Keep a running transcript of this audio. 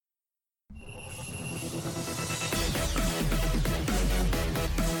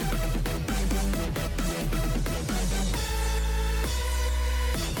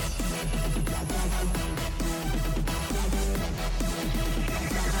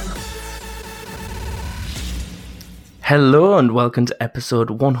Hello and welcome to episode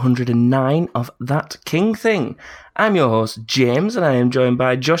 109 of That King Thing. I'm your host, James, and I am joined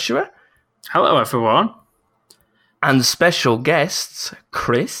by Joshua. Hello, everyone. And special guests,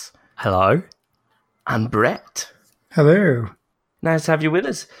 Chris. Hello. And Brett. Hello. Nice to have you with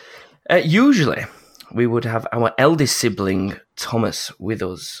us. Usually, we would have our eldest sibling, Thomas, with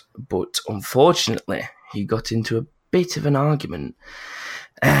us, but unfortunately, he got into a bit of an argument.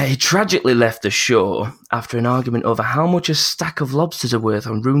 He tragically left the show after an argument over how much a stack of lobsters are worth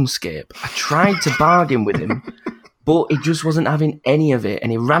on RuneScape. I tried to bargain with him, but he just wasn't having any of it,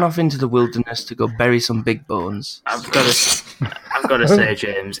 and he ran off into the wilderness to go bury some big bones. I've got to say,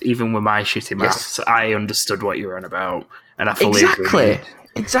 James, even with my shitty maths, I understood what you were on about, and I fully agree.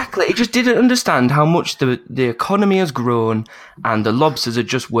 Exactly. He just didn't understand how much the economy has grown, and the lobsters are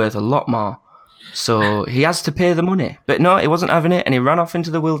just worth a lot more. So he has to pay the money. But no, he wasn't having it, and he ran off into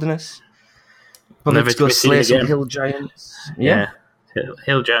the wilderness. Probably to go slay some hill giants. Yeah.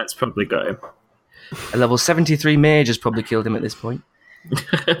 Hill giants probably got him. A level 73 mage has probably killed him at this point.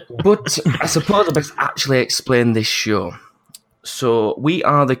 But I suppose I best actually explain this show. So we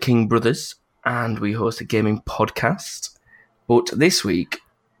are the King Brothers, and we host a gaming podcast. But this week,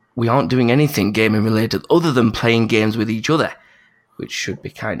 we aren't doing anything gaming related other than playing games with each other, which should be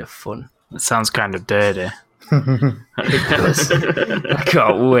kind of fun. That sounds kind of dirty. It does. I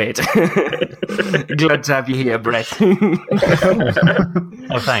can't wait. Glad to have you here, Brett.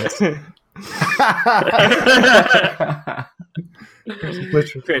 Oh, thanks.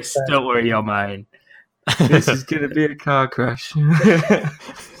 Chris, don't worry, you're mine. This is going to be a car crash.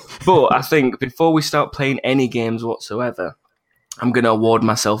 But I think before we start playing any games whatsoever, I'm going to award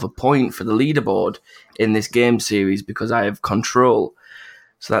myself a point for the leaderboard in this game series because I have control.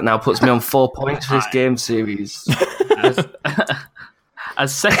 So that now puts me on 4 points for this game series.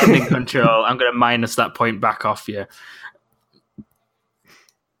 As second in control, I'm going to minus that point back off you.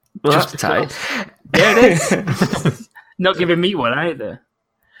 Well, that's tight. There it is. Not giving me one either.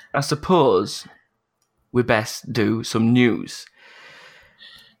 I suppose we best do some news.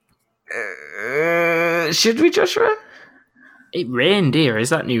 Should we, Joshua? It rained here. Is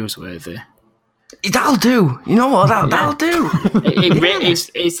that newsworthy? That'll do. You know what? That'll do.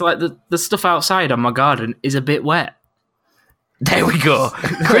 It's like the stuff outside on my garden is a bit wet. There we go.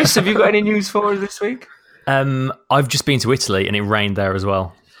 Chris, have you got any news for us this week? I've just been to Italy and it rained there as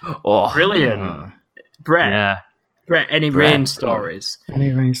well. Oh, brilliant. Brett, Yeah. Brett, any rain stories?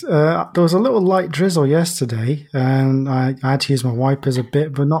 Anyways, there was a little light drizzle yesterday, and I had to use my wipers a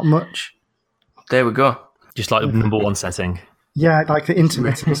bit, but not much. There we go. Just like the number one setting. Yeah, like the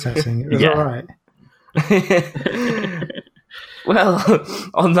intermittent setting. It was all right. Well,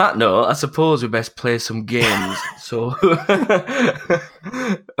 on that note, I suppose we best play some games. So,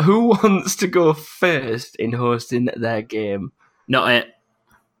 who wants to go first in hosting their game? Not it.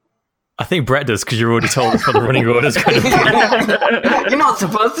 I think Brett does because you're already told us what the running order's going to be. You're not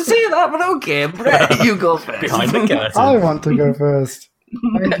supposed to say that, but okay, Brett, you go first. Behind the curtain. I want to go first.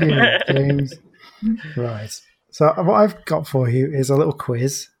 Thank you, James. Right. So what I've got for you is a little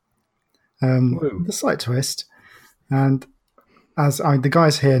quiz. With a slight twist. And as the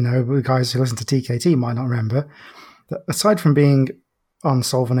guys here know, but the guys who listen to TKT might not remember, that aside from being on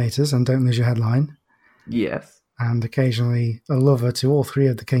Solvenators and Don't Lose Your Headline, Yes. and occasionally a lover to all three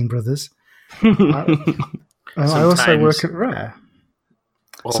of the King Brothers, I also work at Rare.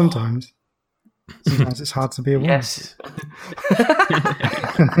 Oh. Sometimes it's hard to be a woman. Yes.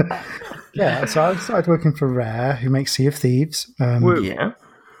 Yeah, so I started working for Rare, who makes Sea of Thieves. Yeah.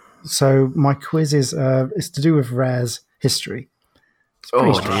 So my quiz is to do with Rare's history.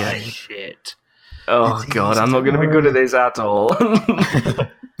 Oh, Yeah, dear. shit. Oh, God, I'm not going to be good at this at all.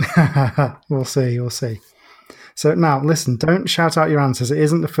 We'll see. So now, listen, don't shout out your answers. It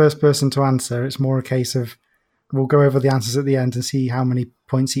isn't the first person to answer. It's more a case of we'll go over the answers at the end and see how many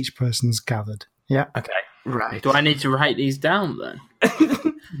points each person's gathered. Yeah. Okay. Right. Do I need to write these down then?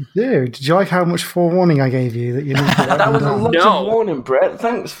 Dude, did you like how much forewarning I gave you that you need to write That them was a down? lot No. of warning, Brett.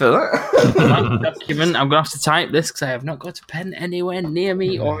 Thanks for that. That's given. I'm going to have to type this because I have not got a pen anywhere near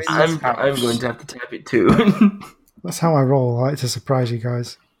me or in I'm this house. going to have to type it too. That's how I roll. I like to surprise you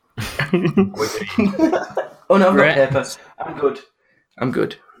guys. Oh, no, I've got Brett. paper. I'm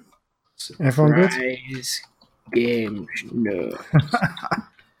good. Everyone good? Rise Games. No.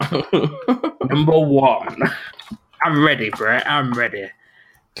 Number one. I'm ready, Brett. I'm ready.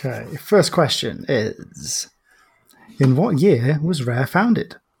 Okay, first question is, in what year was Rare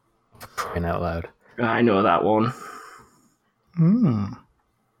founded? Crying out loud. I know that one.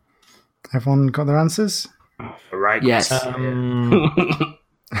 Everyone got their answers? Right. Yes.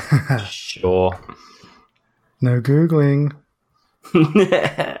 Sure. No Googling.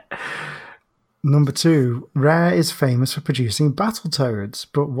 Number 2. Rare is famous for producing Battletoads,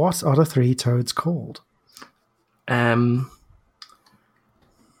 but what are the 3 toads called? Boom.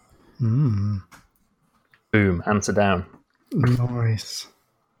 Answer down. Nice.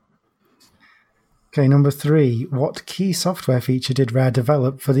 Okay, number 3. What key software feature did Rare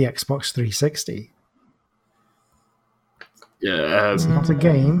develop for the Xbox 360? It's not a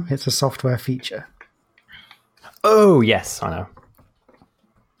game, it's a software feature. Oh, yes, I know.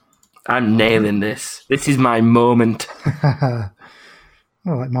 I'm nailing this. This is my moment. Oh,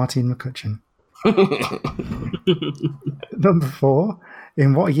 like Martin McCutcheon. Number 4.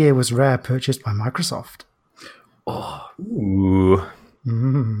 In what year was Rare purchased by Microsoft? Ooh.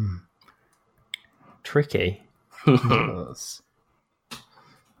 Tricky. Yes.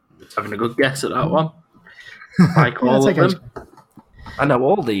 Having a good guess at that one. Like all of them. I know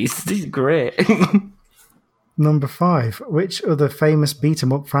all these. These are great. Number 5. Which other famous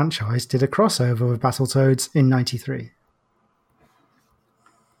beat-em-up franchise did a crossover with Battletoads in 93?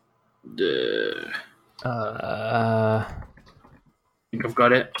 I think I've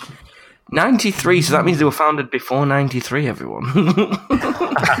got it. 93, so that means they were founded before 93, everyone.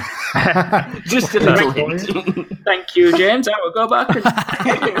 Just a little hint. Thank you, James. I will go back and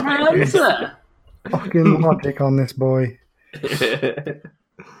take my answer. Fucking logic on this boy.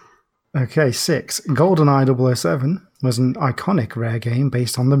 Okay, 6. GoldenEye 007 was an iconic Rare game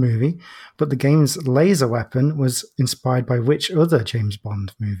based on the movie, but the game's laser weapon was inspired by which other James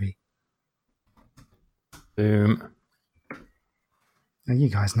Bond movie? Boom. Now, you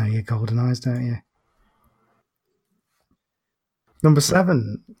guys know your GoldenEyes, don't you? Number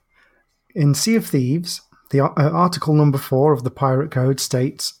 7. In Sea of Thieves, the article number 4 of the Pirate Code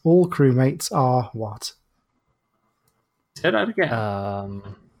states all crewmates are what? Say that again.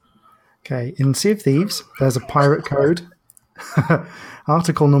 Okay, in Sea of Thieves, there's a pirate code.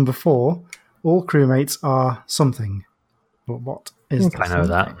 Article number 4, all crewmates are something. But what is I know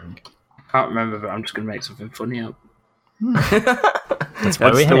that. Can't remember, but I'm just going to make something funny up. That's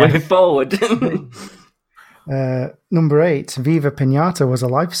the way forward. Number 8, Viva Pinata was a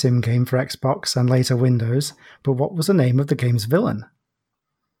life sim game for Xbox and later Windows, but what was the name of the game's villain?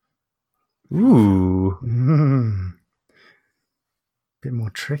 Ooh. Bit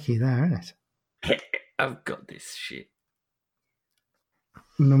more tricky there, isn't it? I've got this shit.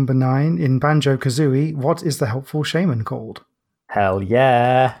 Number 9, in Banjo-Kazooie, what is the helpful shaman called? Hell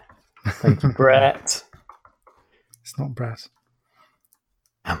yeah. Thank you, Brett. It's not Brett.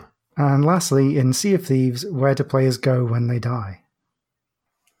 And lastly, in Sea of Thieves, where do players go when they die?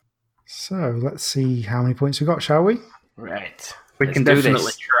 So, let's see how many points we got, shall we? Right. We can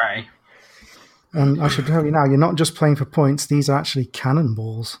definitely try. And I should tell you now, you're not just playing for points, these are actually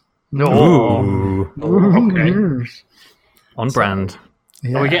cannonballs. Ooh. Okay. On brand.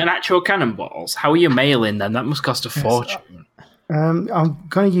 Yeah. Are we getting actual cannonballs? How are you mailing them? That must cost a fortune. I'm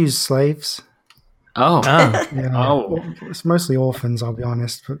going to use slaves. Oh. Yeah. Oh. It's mostly orphans, I'll be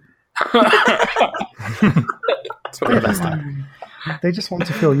honest. But That's probably the best time. they just want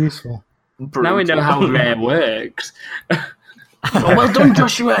to feel useful. Now we know how Rare works. Oh, well done,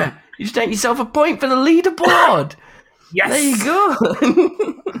 Joshua. You just take yourself a point for the leaderboard. Yes. There you go.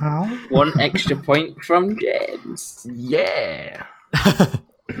 How? 1 extra point from James. Yeah.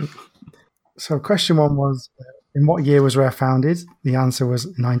 So question 1 was, in what year was Rare founded? The answer was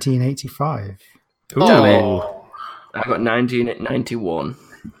 1985. Damn it. Ooh. I got 1991.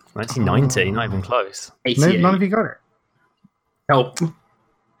 1990, not even close. 88. None of you got it? Help.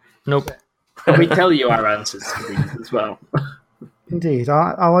 Nope. Can we tell you our answers to these as well? Indeed.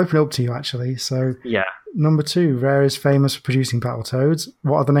 I'll open it up to you, actually. So, Yeah. number 2, Rare is famous for producing Battletoads.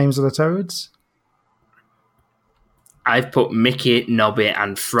 What are the names of the toads? I've put Mickey, Nobby,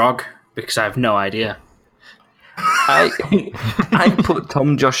 and Frog because I have no idea. I put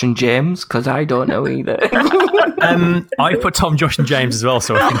Tom, Josh, and James because I don't know either. I put Tom, Josh, and James as well,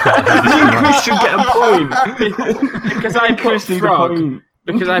 so I think Chris should get a point. Because I put Chris needs a Frog. point.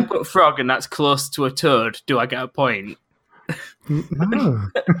 Because I put Frog and that's close to a toad, do I get a point? No.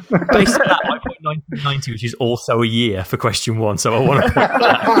 based on that, I put 1990, which is also a year for question 1, so I want to put that.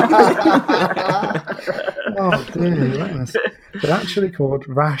 Oh, dear. They're actually called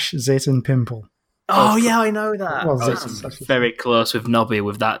Rash, Zit, and Pimple. Oh, yeah, I know that. Well, Oh, Zit. it's very close with Nobby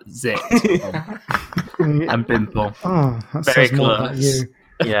with that zit and Pimple. Oh, that Very says more about close. you.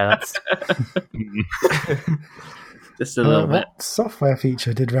 Yeah, that's... Just a little bit. What software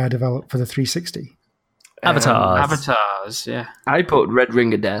feature did Rare develop for the 360? Avatars, yeah. I put Red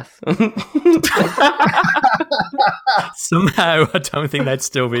Ring of Death. Somehow, I don't think they'd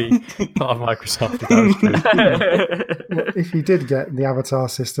still be part of Microsoft. If that was true. Well, if you did get the Avatar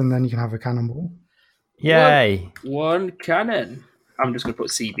system, then you can have a cannonball. Yay! One cannon. I'm just going to put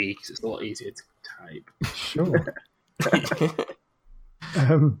CB because it's a lot easier to type. Sure.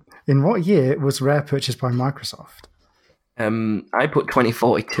 In what year was Rare purchased by Microsoft? I put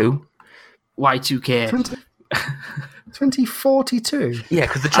 2042. Y2K. 2042. Yeah,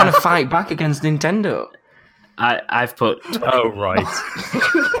 because they're trying to fight back against Nintendo. I've put. Oh, right.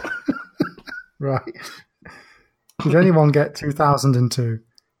 Right. Did anyone get 2002?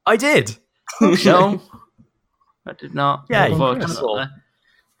 I did. No, I did not. Yeah, unfortunately.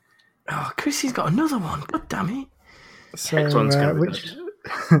 Oh, Chrissy's got another one. God damn it. So, Next one's gonna be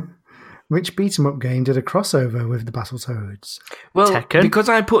which beat 'em up game did a crossover with the Battletoads? Well, Tekken? because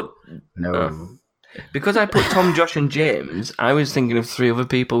I put No. Tom, Josh, and James, I was thinking of 3 other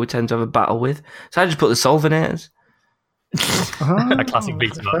people we tend to have a battle with. So I just put the Solvinators. A classic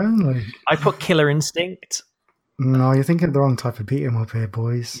beat 'em up. Only. I put Killer Instinct. No, you're thinking of the wrong type of beat 'em up here,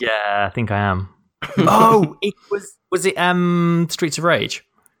 boys. Yeah, I think I am. Oh, it was it Streets of Rage?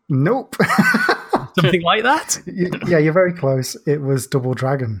 Nope. Something like that? Yeah, you're very close. It was Double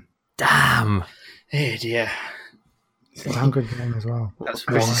Dragon. Damn. Oh dear. It's a damn good game as well. That's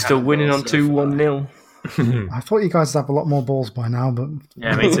Chris is still winning on 2-1-0. I thought you guys would have a lot more balls by now, but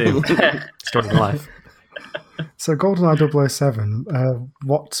Yeah, me too. Story of my life. so GoldenEye 007,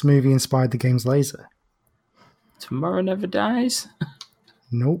 what movie inspired the game's laser? Tomorrow Never Dies.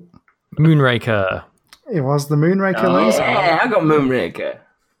 Nope. Moonraker. It was the Moonraker laser. Yeah, I got Moonraker.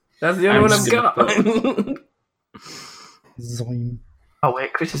 That's the only I'm one I've just got. Zoim. Oh,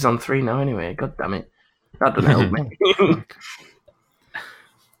 wait, Chris is on 3 now anyway. God damn it. That doesn't help me.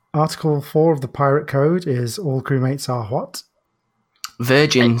 Article 4 of the Pirate Code is all crewmates are what?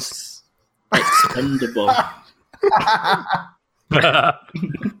 Virgins. Expendable. Not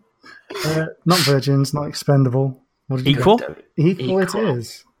virgins, not expendable. What did you Equal? get? Equal it Equal.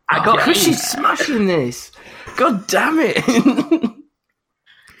 is. I got Chris is smashing this. God damn it.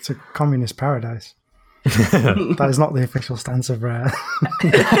 It's a communist paradise. That is not the official stance of Rare.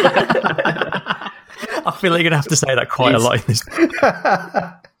 I feel like you're going to have to say that quite a lot in this.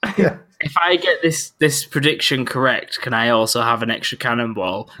 If I get this prediction correct, can I also have an extra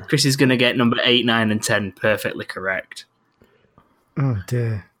cannonball? Chris is going to get number 8, 9, and 10 perfectly correct. Oh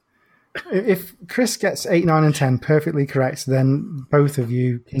dear. If Chris gets 8, 9, and 10 perfectly correct, then both of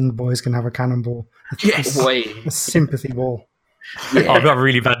you King Boys can have a cannonball. Yes. Wait. A sympathy ball. Oh, I've got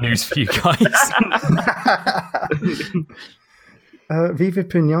really bad news for you guys. Viva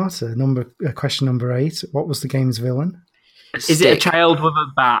Pinata, question number 8. What was the game's villain? Is it a child with a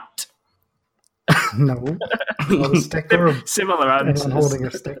bat? No. Not a stick or a, Similar answers. anyone holding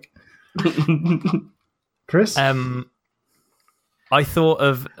a stick. Chris? I thought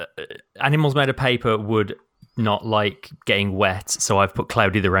of animals made of paper would not like getting wet, so I've put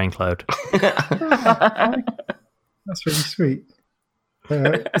Cloudy the Rain Cloud. That's really sweet.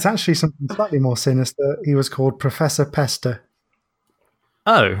 It's actually something slightly more sinister. He was called Professor Pester.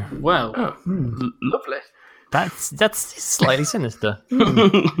 Oh, Well, Lovely. that's slightly sinister.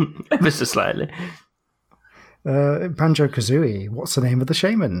 Ever so slightly. Banjo Kazooie, what's the name of the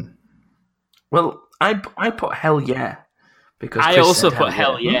shaman? Well, I put Hell Yeah. Because I Chris also said put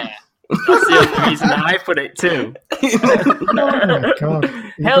hell yeah. That's the only reason I put it too. Oh my god.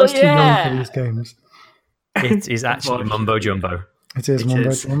 He Hell goes too young yeah! for these games. It is actually Mumbo Jumbo. It is It Mumbo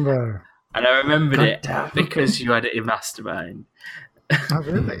is. Jumbo. And I remembered it damn. because you had it in Mastermind. Oh,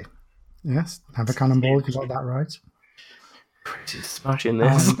 really? Yes. Have a cannonball if you got that right. Chris is smashing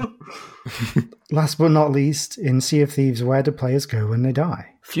this. Last but not least, in Sea of Thieves, where do players go when they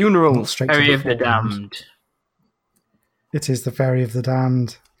die? Funerals. Straight Ferry to of the foreground. Damned. It is the Ferry of the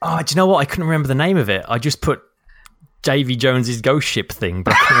Damned. Oh, do you know what? I couldn't remember the name of it. I just put Davy Jones's ghost ship thing,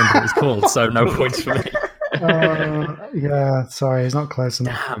 but I can't remember what it's called, so no points for me. Yeah, sorry, it's not close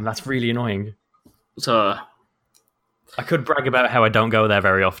enough. Damn, that's really annoying. So, I could brag about how I don't go there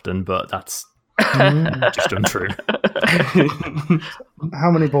very often, but that's just untrue.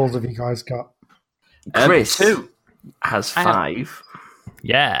 How many balls have you guys got? Chris 2. has I have- 5.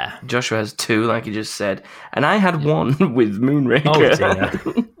 Yeah. Joshua has 2, like he just said. And I had 1 with Moonraker. Oh,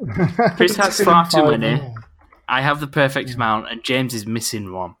 dear. Chris has Two far and too five many. more. I have the perfect amount, and James is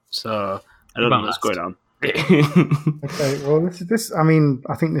missing one. So, I don't know what's going on. Okay, well, this. I mean,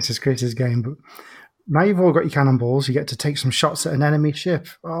 I think this is Chris's game, but now you've all got your cannonballs. You get to take some shots at an enemy ship.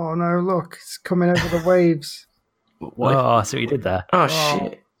 Oh no! Look, it's coming over the waves. What if- Oh, I see what you did there. oh,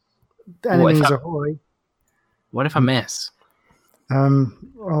 shit. Enemies if I- ahoy! What if I miss?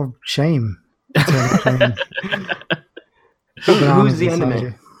 Oh, shame. Shame. Who's the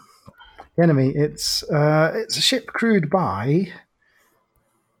enemy? The enemy, it's a ship crewed by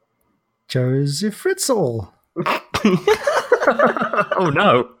Joseph Fritzl. Oh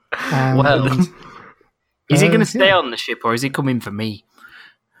no! Well, is he going to stay on the ship, or is he coming for me?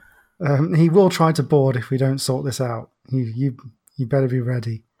 He will try to board if we don't sort this out. You better be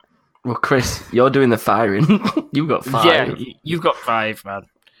ready. Well, Chris, you're doing the firing. You've got 5. Yeah, you've got 5, man.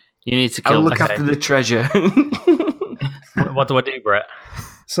 You need to kill. I'll look after the treasure. What do I do, Brett?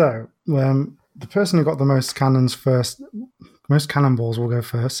 So, the person who got the most cannons first, most cannonballs will go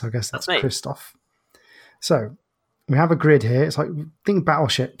first. So I guess that's me. Christoph. So we have a grid here. It's like, think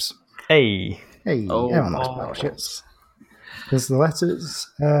battleships. Hey. Everyone likes battleships. There's the letters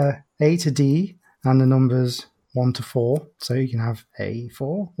A to D and the numbers 1 to 4. So you can have A4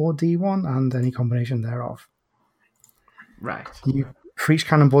 or D1 and any combination thereof. Right. For each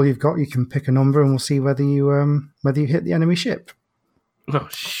cannonball you've got, you can pick a number, and we'll see whether you hit the enemy ship. Oh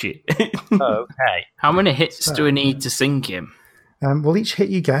shit! Okay. How many hits do we need to sink him? Well, each hit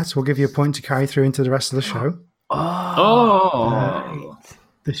you get will give you a point to carry through into the rest of the show.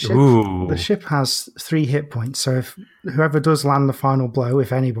 The ship has 3 hit points, so if whoever does land the final blow,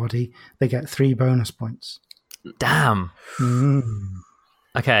 if anybody, they get 3 bonus points. Damn.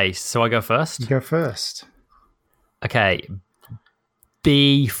 Okay, so I go first. You go first. Okay.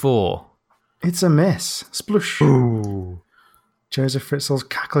 B4. It's a miss. Splush. Ooh. Joseph Fritzl's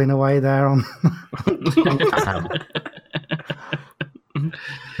cackling away there on.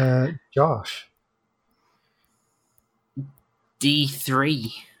 Josh.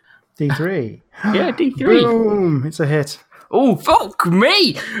 D3. D3. Yeah, D3. Boom! It's a hit. Oh, fuck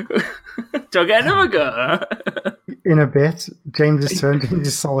me! Do I get another go? In a bit, James's turn,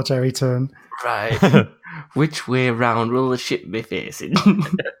 James's solitary turn. Right. Which way round will the ship be facing?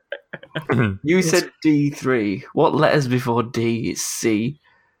 You said D3. What letters before D? It's C.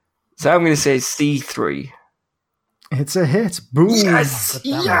 So I'm going to say C3. It's a hit. Boom! Yes!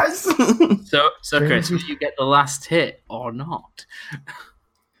 Yes! So Chris, will you get the last hit or not?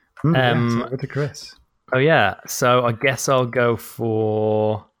 Yeah, over to Chris. Oh yeah, so I guess I'll go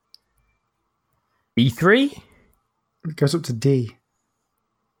for B3. It goes up to D.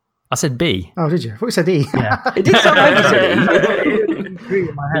 I said B. Oh, did you? I thought you said E. Yeah. It did sound like E3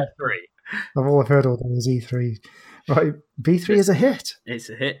 in my head. All I've heard all day is E3. Right, B3 is a hit. It's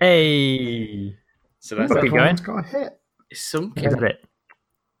a hit. Hey. So that's Keep going. Everyone's got a hit. it's sunk. Keep it.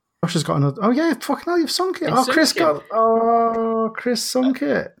 Josh has got another. Oh yeah, fucking hell, you've sunk it. It's Chris sunk got. Oh, Chris sunk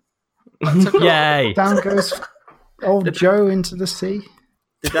it. Yay. Down goes old Joe into the sea.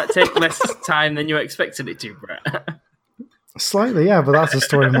 Did that take less time than you expected it to, Brett? Slightly, yeah, but that's the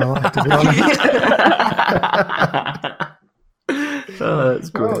story of my life, to be honest. That's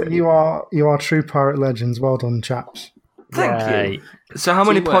great. Well, you are true pirate legends. Well done, chaps. Thank you. So how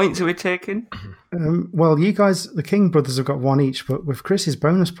many points are we taking? Well, you guys, the King brothers have got 1 each, but with Chris's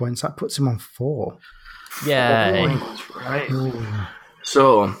bonus points, that puts him on 4. Yay. Right.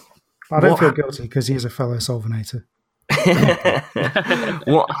 So I don't feel guilty because he is a fellow Solvenator.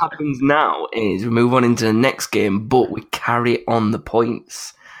 what happens now is we move on into the next game, but we carry on the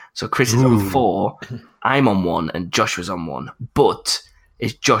points. So Chris is on 4, I'm on 1, and Joshua's on 1. But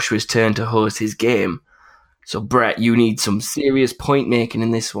it's Joshua's turn to host his game. So Brett, you need some serious point making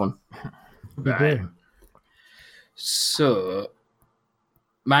in this one. Right. So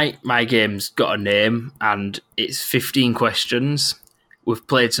my game's got a name, and it's 15 questions. We've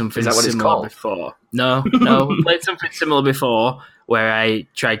played something similar before. No, we've played something similar before where I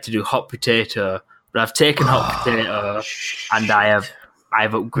tried to do hot potato, but I've taken hot potato and I've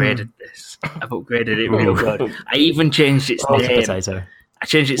upgraded this. I've upgraded it real good. I even changed its name. Potato. I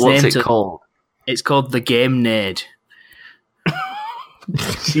changed its What's name it called? It's called the Game Nade.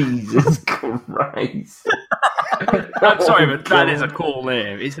 Jesus Christ. I'm sorry, but that is a cool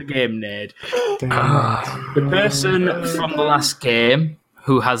name. It's a Game Nade. The person from the last game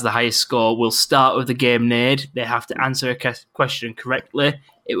who has the highest score will start with the Game Nade. They have to answer a question correctly.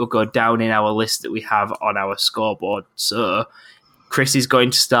 It will go down in our list that we have on our scoreboard. So Chris is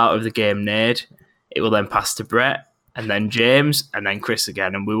going to start with the Game Nade. It will then pass to Brett, and then James, and then Chris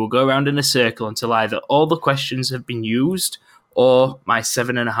again. And we will go around in a circle until either all the questions have been used or my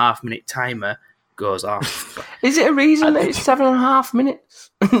 7.5 minute timer goes off. Is it a reason that it's 7.5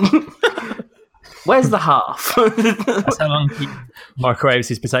 minutes? Where's the half? That's how long he microwaves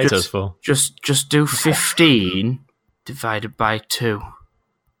his potatoes for. Just do 15 divided by 2.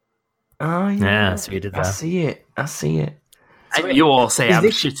 Oh, Yeah, so you did that. I see it. You all say I'm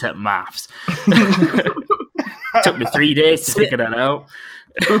shit at maths. Took me 3 days to figure that out.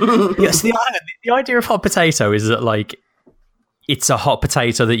 Yes, the idea of hot potato is that like it's a hot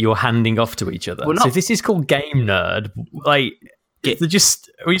potato that you're handing off to each other. So if this is called Game Nerd, like are we just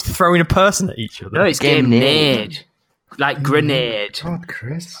throwing a person at each other? No, it's Game Nerd. Like grenade. God,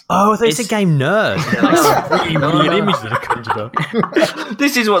 Chris. Oh, I thought it's a Game Nerd. Like 3 million images that are conjured up.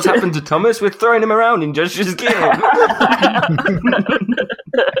 This is what's happened to Thomas. We're throwing him around in Josh's game.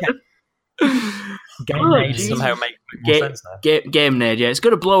 Game Nerd somehow make more sense there. Game Nerd, yeah. It's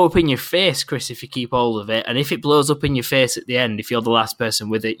going to blow up in your face, Chris, if you keep hold of it. And if it blows up in your face at the end, if you're the last person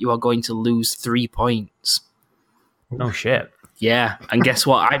with it, you are going to lose 3 points. Oh, shit. Yeah, and guess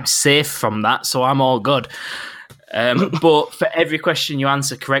what? I'm safe from that, so I'm all good. But for every question you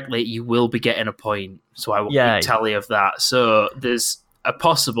answer correctly, you will be getting a point. So I will keep tally of that. So there's a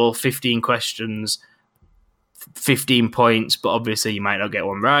possible 15 questions, 15 points, but obviously you might not get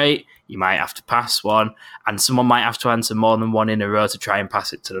one right. You might have to pass one, and someone might have to answer more than one in a row to try and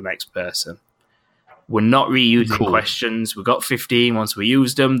pass it to the next person. We're not reusing questions. We got 15. Once we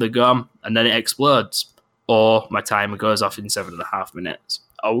used them, they're gone, and then it explodes. Or my timer goes off in 7.5 minutes.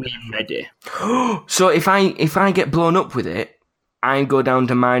 Are we ready? So if I get blown up with it, I go down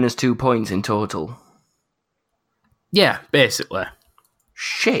to -2 points in total. Yeah, basically.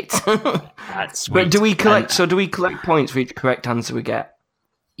 Shit. That's But do we collect points for each correct answer we get?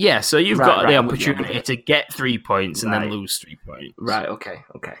 Yeah, so you've got the opportunity to get 3 points and then lose 3 points. Right, okay.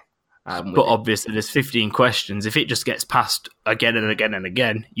 But obviously there's 15 questions. If it just gets passed again and again and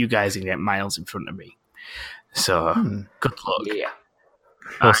again, you guys can get miles in front of me. So, good luck. Yeah.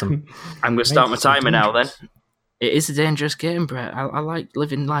 Awesome. I'm going to start my timer now then. It is a dangerous game, Brett. I like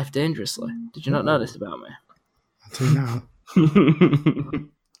living life dangerously. Did you not know this about me? I do now.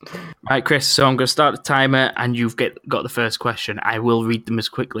 Right, Chris, so I'm going to start the timer and you've got the first question. I will read them as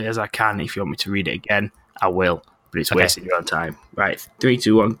quickly as I can. If you want me to read it again, I will. But it's wasting your own time. Right, 3,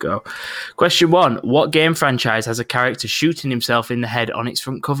 2, 1, go. Question 1. What game franchise has a character shooting himself in the head on its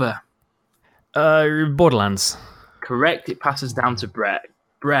front cover? Borderlands. Correct. It passes down to Brett.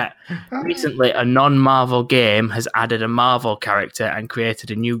 Brett, recently a non-Marvel game has added a Marvel character and created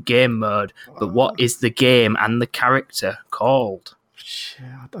a new game mode. But what is the game and the character called? Shit,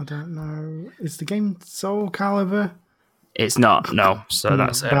 I don't know. Is the game Soul Calibur? It's not, no. So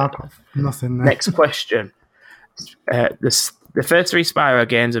that's it. Nothing there. Next question. The first 3 Spyro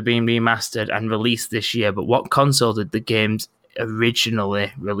games are being remastered and released this year, but what console did the games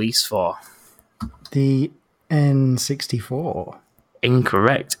originally release for? The N64.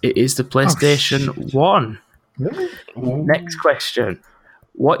 Incorrect. It is the PlayStation 1. Really? Next question.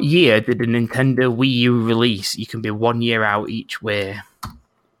 What year did the Nintendo Wii U release? You can be 1 year out each way.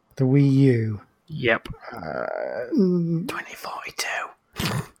 The Wii U. Yep. 2042.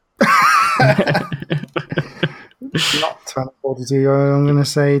 Not 2042. I'm going to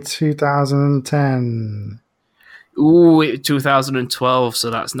say 2010. Ooh, it was 2012, so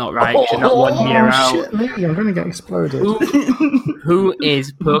that's not right. You're not 1 year out. Shit, me, I'm going to get exploded. Who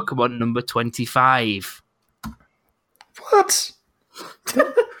is Pokemon number 25? What?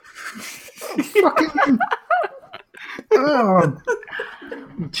 Fucking... Oh.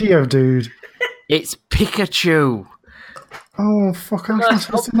 Geodude. It's Pikachu. Oh, fuck. I'm not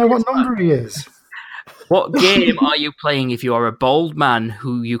supposed to know what number he is. What game are you playing if you are a bold man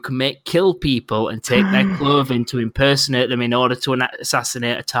who you can make kill people and take their clothing to impersonate them in order to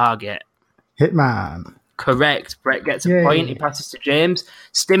assassinate a target? Hitman. Correct. Brett gets a point. He passes to James.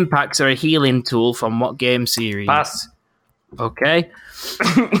 Stim packs are a healing tool from what game series? Pass. Okay.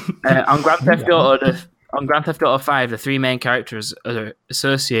 On Grand Theft Auto 5, the 3 main characters are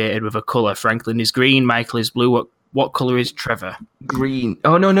associated with a colour. Franklin is green, Michael is blue. What colour is Trevor? Green.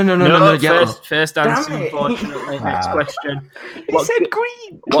 Oh, no, yellow. First answer, unfortunately. Next question. He said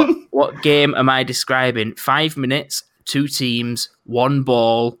green. What game am I describing? 5 minutes, 2 teams, 1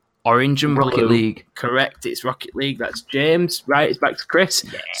 ball, orange and blue. Rocket League. Correct, it's Rocket League. That's James. Right, it's back to Chris.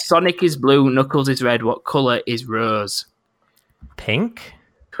 Yeah. Sonic is blue, Knuckles is red. What colour is Rose? Pink?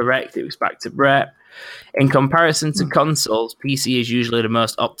 Correct, it was back to Brett. In comparison to consoles, PC is usually the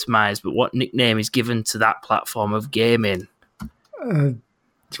most optimized, but what nickname is given to that platform of gaming? Do you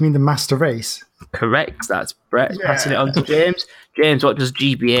mean the Master Race? Correct, that's Brett. Yeah. Passing it on to James. James, what does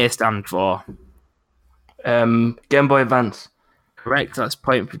GBA stand for? Game Boy Advance. Correct, that's a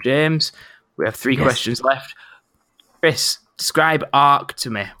point for James. We have 3 questions left. Chris, describe Ark to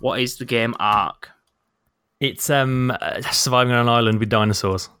me. What is the game Ark? It's surviving on an island with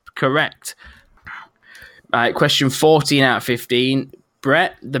dinosaurs. Correct. Right, question 14 out of 15.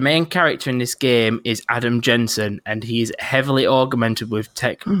 Brett, the main character in this game is Adam Jensen, and he is heavily augmented with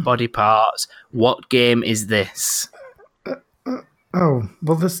tech body parts. What game is this? Oh,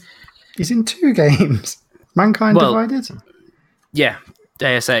 well, he's in 2 games. Mankind Divided? Yeah,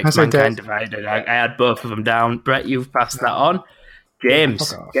 Deus Ex, Mankind Divided. I had both of them down. Brett, you've passed that on.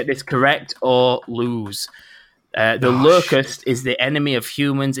 James, get this correct or lose. The Locust is the enemy of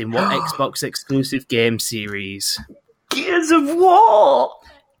humans in what Xbox exclusive game series? Gears of War!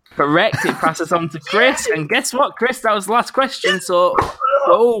 Correct. It passes on to Chris. And guess what, Chris? That was the last question, so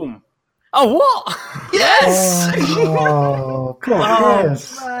boom. Oh, what? Yes! Oh, come on,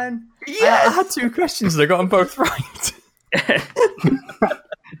 Chris. Man. Yeah, I had 2 questions and I got them both right.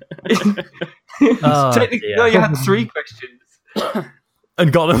 Technically, no, you had 3 questions.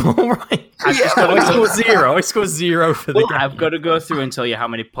 And got them all right. I scored 0. I scored 0 for the game. I've got to go through and tell you how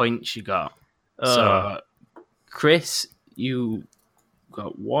many points you got. So, Chris, you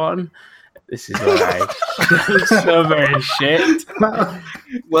got 1. This is all right. So very shit.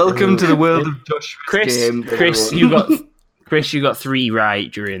 Welcome to the world of Josh. Chris, you got 3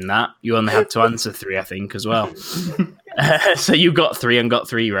 right during that. You only had to answer 3, I think, as well. So you got 3 and got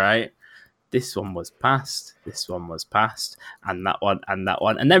 3 right. This one was passed. This one was passed, and that one, and that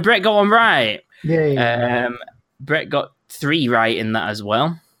one, and then Brett got 1 right. Yeah. Brett got 3 right in that as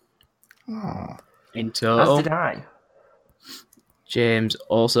well. Oh. In total, As did I. James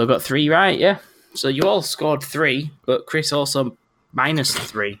also got 3 right. Yeah, so you all scored 3, but Chris also minus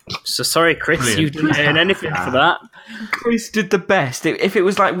 3. So sorry, Chris, Brilliant. you didn't earn anything for that. Chris did the best. If it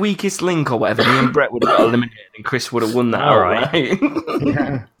was like weakest link or whatever, me and Brett would have got eliminated, and Chris would have won that. All right.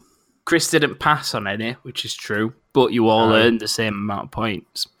 Yeah. Chris didn't pass on any, which is true, but you all earned the same amount of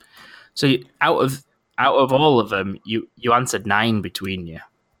points. So out of all of them, you answered 9 between you.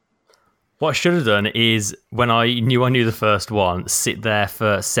 What I should have done is, when I knew the first one, sit there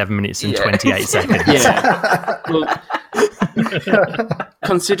for 7 minutes and 28 seconds. Yeah. Well,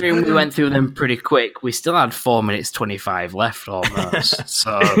 considering we went through them pretty quick, we still had 4 minutes 25 left almost.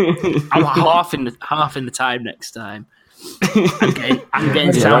 So I'm half in the time next time. I'm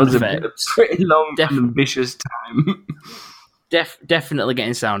getting sound effects. Pretty long, ambitious time. Definitely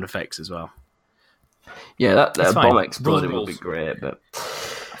getting sound effects as well. Yeah, that It's bomb fine. exploding Rules. would be great, but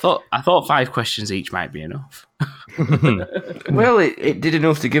I thought 5 questions each might be enough. well, it did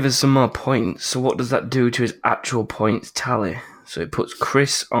enough to give us some more points. So what does that do to his actual points tally? So it puts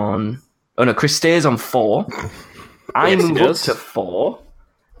Chris on. Oh no, Chris stays on 4. I Yes, he move up does. to 4.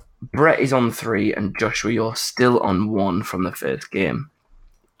 Brett is on 3, and Joshua, you're still on 1 from the first game.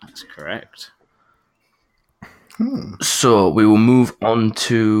 That's correct. So we will move on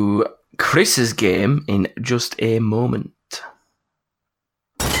to Chris's game in just a moment.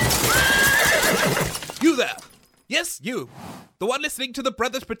 You there! Yes, you! The one listening to the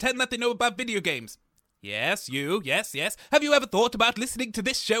brothers pretend that they know about video games. Yes, you, yes. Have you ever thought about listening to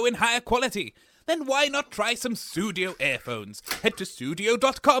this show in higher quality? Then why not try some Studio earphones? Head to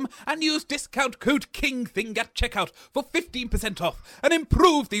studio.com and use discount code KINGTHING at checkout for 15% off and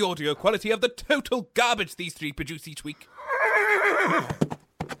improve the audio quality of the total garbage these 3 produce each week.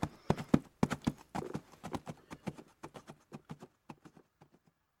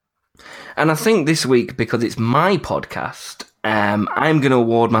 And I think this week, because it's my podcast, I'm going to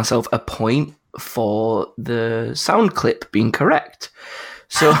award myself a point for the sound clip being correct.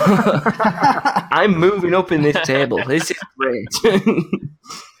 So I'm moving up in this table. This is great.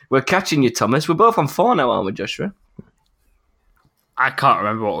 We're catching you, Thomas. We're both on 4 now, aren't we, Joshua? I can't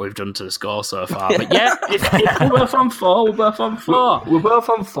remember what we've done to the score so far, but yeah, if we're both on 4, we're both on 4. We're both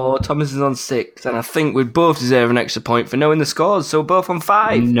on 4. Thomas is on 6, and I think we both deserve an extra point for knowing the scores. So we're both on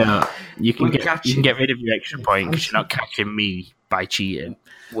 5. No, you can We're get catching. rid of your extra point because you're not catching me by cheating.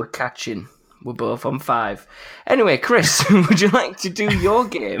 We're catching. We're both on 5. Anyway, Chris, would you like to do your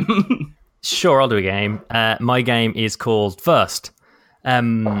game? Sure, I'll do a game. My game is called First.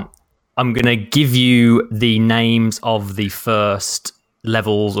 I'm going to give you the names of the first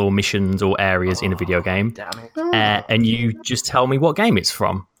levels or missions or areas in a video game. Damn it. And you just tell me what game it's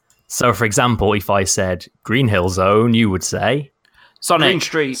from. So, for example, if I said Green Hill Zone, you would say... Sonic. Green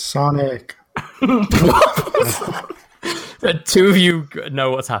Street. Sonic. 2 of you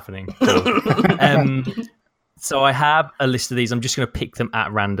know what's happening. Cool. So I have a list of these. I'm just going to pick them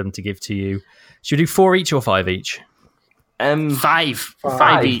at random to give to you. Should we do 4 each or 5 each?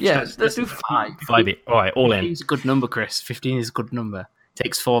 5 each. Yeah, let's do 5. 5 each. All right, all 15 in. is a good number, Chris. 15 is a good number.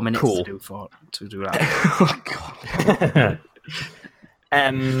 Takes 4 minutes Cool. to do that. Oh,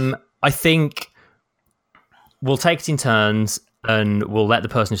 God. I think we'll take it in turns and we'll let the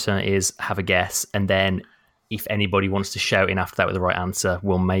person whose turn it is have a guess. And then if anybody wants to shout in after that with the right answer,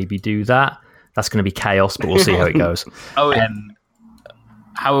 we'll maybe do that. That's going to be chaos, but we'll see how it goes.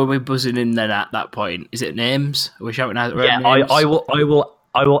 How are we buzzing in then at that point? Is it names? Are we shouting out names?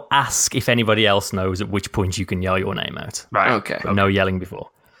 I will ask if anybody else knows at which point you can yell your name out. Right. Okay. But no yelling before.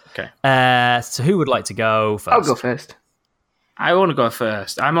 Okay. So who would like to go first? I'll go first. I want to go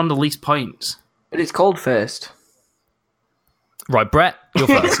first. I'm on the least points. But it's called first. Right, Brett, you're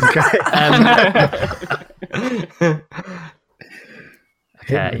first.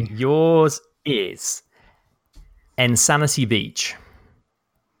 Okay, yours is Insanity Beach.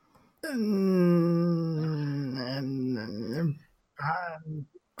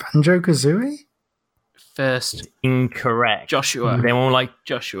 Banjo-Kazooie? First. Incorrect. Joshua. Anyone like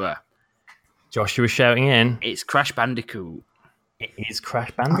Joshua shouting in? It's Crash Bandicoot. It is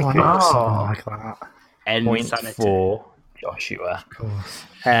Crash Bandicoot. Oh, like that. Point for Joshua. Of course.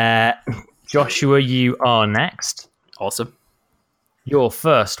 Joshua, you are next. Awesome. Your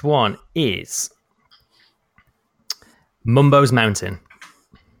first one is Mumbo's Mountain.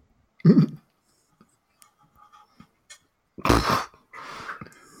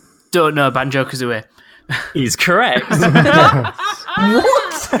 Don't know Banjo-Kazooie. Is correct. What?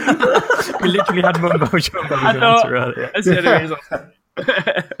 We literally had Mumbo's answer earlier. That's the only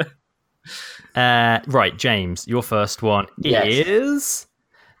reason. Right, James, your first one is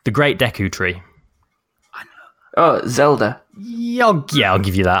The Great Deku Tree. Oh, Zelda. Yeah, I'll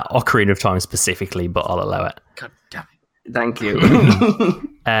give you that. Ocarina of Time specifically, but I'll allow it. God damn it. Thank you.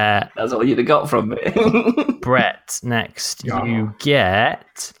 That's all you'd have got from me. Brett, next. You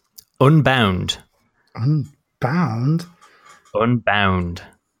get Unbound. Unbound? Unbound.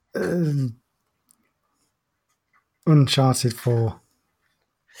 Uncharted 4.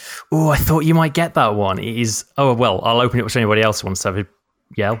 Oh, I thought you might get that one. It is. Oh, well, I'll open it to anybody else who wants to have a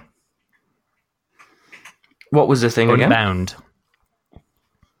yell. What was the thing again? Unbound.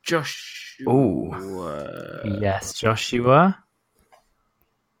 Joshua. Oh. Yes, Joshua.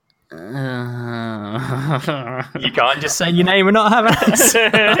 You can't just say your name and not have an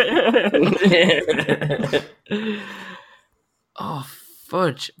answer. Oh,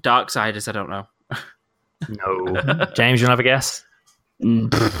 fudge. Darksiders, I don't know. No. James, you want to have a guess?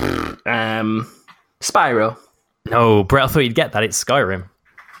 Spyro. No, Brett, I thought you'd get that. It's Skyrim.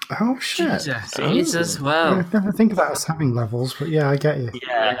 Oh, shit. Jesus, it is as well. I never think of that as having levels, but yeah, I get you.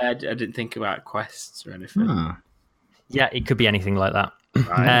 Yeah, I didn't think about quests or anything. Yeah, it could be anything like that.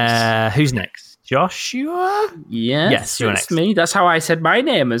 Right. Who's next? Joshua? Yes, you're it's next. me. That's how I said my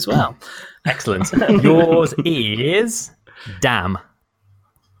name as well. Excellent. Yours is Dam.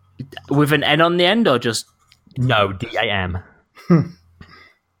 With an N on the end or just... No, D-A-M.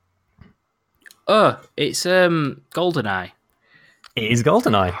 Oh, it's GoldenEye. It is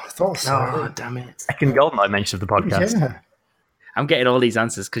GoldenEye. I thought so. Oh, damn it. Second GoldenEye mention of the podcast. Yeah. I'm getting all these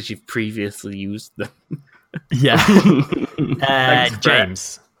answers because you've previously used them. Yeah. Thanks,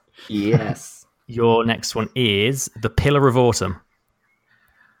 James, Yes. your next one is The Pillar of Autumn.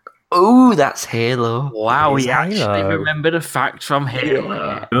 Oh, that's Halo. Wow, It is he actually Halo. remembered a fact from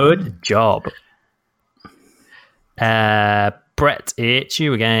Halo. Good job. Brett, it's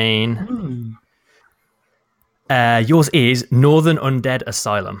you again. Yours is Northern Undead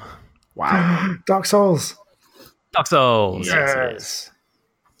Asylum. Wow. Dark Souls. Dark Souls. Yes.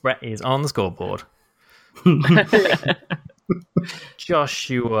 Brett is on the scoreboard.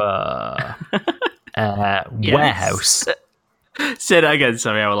 Joshua. Warehouse. Say that again,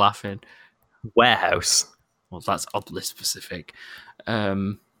 sorry, I was laughing. Warehouse. Well, that's oddly specific.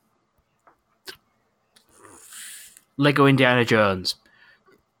 Lego Indiana Jones.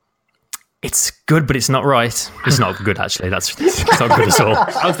 It's good, but it's not right. It's not good, actually. It's not good at all.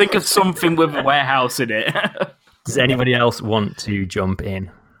 I'll think of something with a warehouse in it. Does anybody else want to jump in?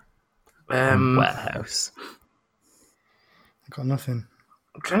 Warehouse. I got nothing.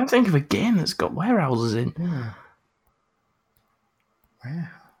 I'm trying to think of a game that's got warehouses in. Yeah. Wow.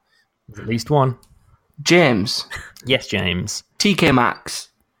 There's at least one. James. Yes, James. TK Maxx.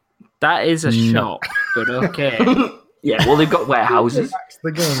 That is a shop, but okay. Yeah, well, they've got warehouses. That's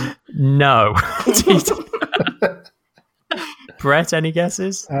the game. No. Brett, any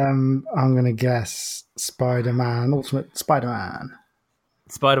guesses? I'm going to guess Spider-Man, Ultimate Spider-Man.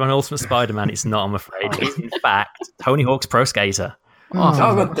 Spider-Man, Ultimate Spider-Man. It's not, I'm afraid. It's, in fact, Tony Hawk's Pro Skater. Oh,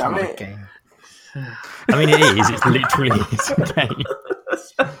 God damn it. Game. I mean, it is. It's literally a game.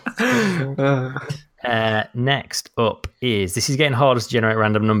 Next up is... This is getting harder to generate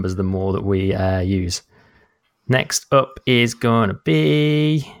random numbers the more that we use. Next up is going to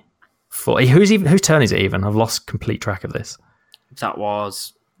be... Whose turn is it even? I've lost complete track of this. That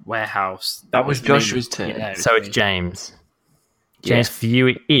was warehouse. That was me. Joshua's turn. Yeah, So it's me. James. Yeah. James, for you,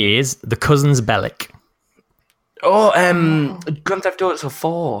 it is the Cousins Bellic. Oh, Grand Theft Auto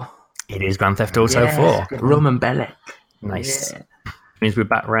 4. It is Grand Theft Auto 4. Roman Bellic. Nice. Yeah. Means we're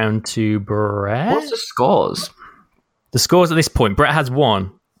back round to Brett. What's the scores? The scores at this point: Brett has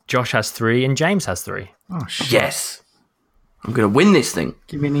 1, Josh has 3, and James has 3. Oh, shit. Yes. I'm going to win this thing.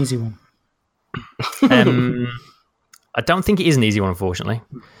 Give me an easy one. I don't think it is an easy one, unfortunately.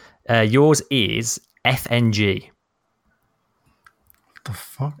 Yours is FNG. What the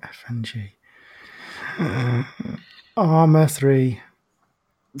fuck? FNG. Armour 3.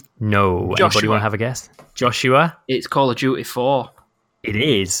 No. Joshua. Anybody want to have a guess? Joshua? It's Call of Duty 4. It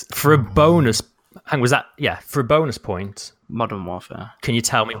is. For a bonus... Was that... Yeah, for a bonus point, Modern Warfare. can you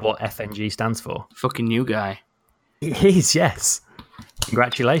tell me what FNG stands for? Fucking new guy. It is, yes.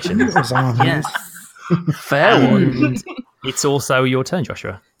 Congratulations. It was Armour. Yes. Fair one. And it's also your turn,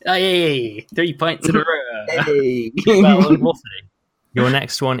 Joshua. Hey, 3 points in a row. Hey. Well, unlucky. Your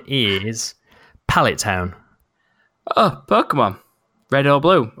next one is Pallet Town. Oh, Pokemon. Red or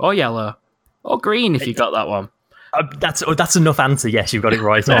blue or yellow or green if you got that one. That's enough answer. Yes, you've got it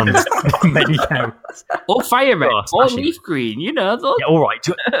right on many counts. Or fire red Oh, or smashing. leaf green. You know those. Yeah, all right.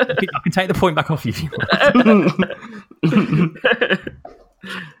 I can take the point back off you if you want.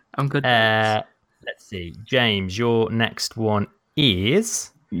 I'm good. Let's see. James, your next one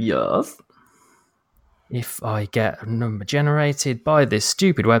is... Yes. If I get a number generated by this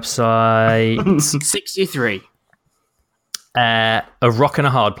stupid website... 63. A Rock and a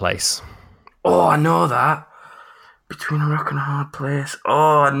Hard Place. Oh, I know that. Between a rock and a hard place.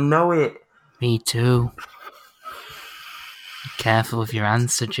 Oh, I know it. Me too. Be careful with your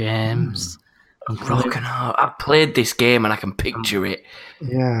answer, James. Rock and hard. I've played this game and I can picture it.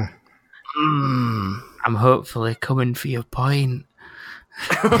 Yeah. I'm hopefully coming for your point.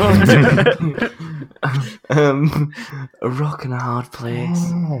 A rock and a hard place.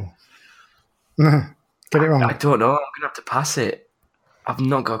 Oh. Get it wrong. I don't know. I'm gonna have to pass it. I've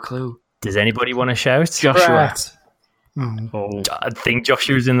not got a clue. Does anybody want to shout? Joshua. Brett. Oh. I think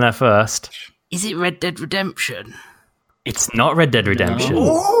Joshua's in there first. Is it Red Dead Redemption? It's not Red Dead Redemption.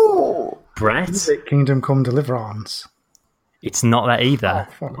 Oh! Brett? Is it Kingdom Come Deliverance? It's not that either.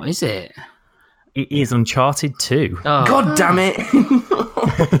 Fuck. What is it? It is Uncharted 2. Oh, God damn it!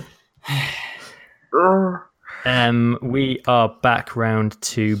 We are back round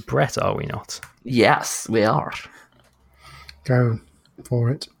to Brett, are we not? Yes, we are. Go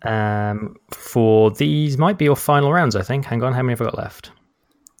for it. For these might be your final rounds, I think. Hang on, how many have I got left?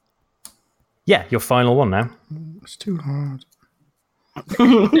 Yeah, your final one now. It's too hard. I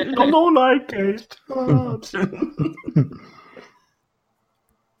don't like it.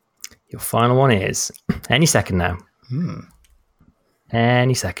 Your final one is any second now.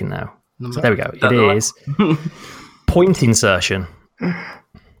 Any second now. There we go. It is point insertion.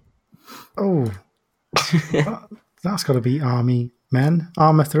 Oh. That's got to be Army Men.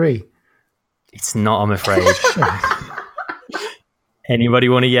 Armour 3. It's not, I'm afraid. Anybody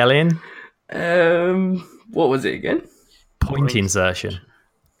want to yell in? What was it again? Point insertion.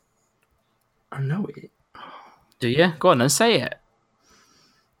 I know it. do you? Go on and say it.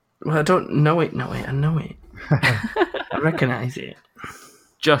 Well, I don't know it. I know it. I recognise it. I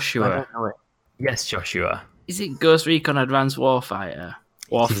Joshua. don't know it. Yes, Joshua. Is it Ghost Recon Advanced Warfare?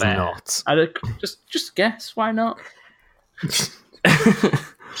 It is not. I don't, just guess. Why not?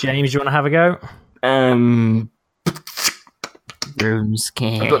 James, do you want to have a go?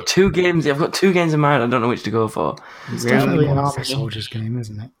 RuneScape. I've got two games in mind. I don't know which to go for. It's definitely an Army Soldiers game,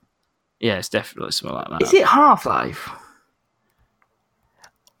 isn't it? Yeah, it's definitely something like that. Is it Half-Life?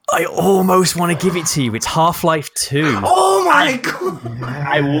 I almost want to give it to you. It's Half-Life 2. Oh my god!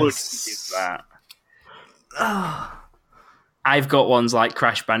 I would give that. I've got ones like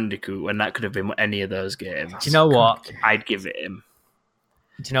Crash Bandicoot, and that could have been any of those games. Do you know what? I'd give it him.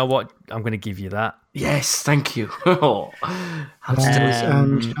 Do you know what? I'm going to give you that. Yes, thank you. Oh, Rise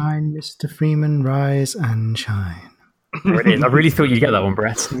and shine, Mr. Freeman, rise and shine. There it is. I really thought you'd get that one,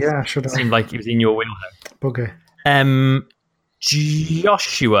 Brett. Yeah, should have. Seemed like it was in your wheelhouse. Bugger.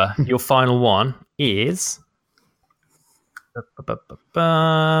 Joshua, your final one is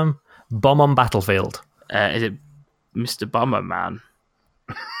Bomb on Battlefield. Is it Mr. Bomberman?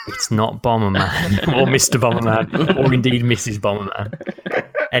 It's not Bomberman or Mr. Bomberman or indeed Mrs. Bomberman.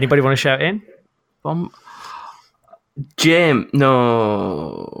 Anybody want to shout in? Jim,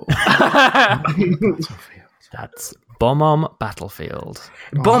 no. That's Bomb on Battlefield.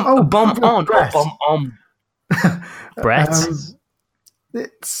 Bomb on. Brett. Bomb on. Brett?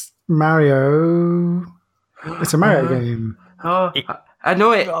 It's Mario. It's a Mario game. Oh, I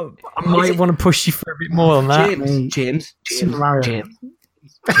know it. I might want to push you for a bit more on that. James. Super Mario. James.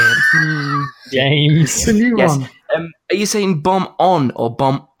 James. The new Yes. one. Are you saying bomb on or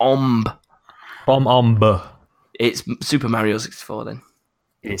bomb omb? Bomb Omba. It's Super Mario 64 then.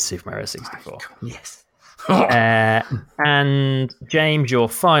 It's Super Mario 64. Yes. And James, your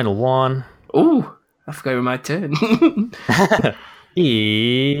final one Oh, I forgot it was my turn.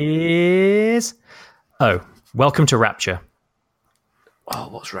 is Welcome to Rapture. Oh,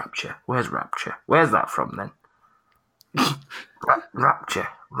 what's Rapture? Where's Rapture? Where's that from then? Rapture.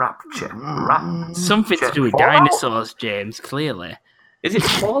 Something to do with dinosaurs, James, clearly. Is it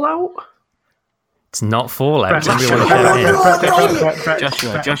Fallout? It's not Fallout. Somebody want to shout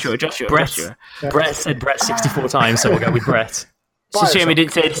in. Joshua. Brett said Brett 64 times, so we'll go with Brett. It's a shame he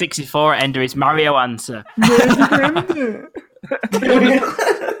didn't say 64, Ender. It's Mario answer. The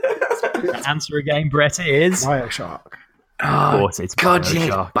answer again, Brett, is... Bioshock. Of course, it's God, Bioshock.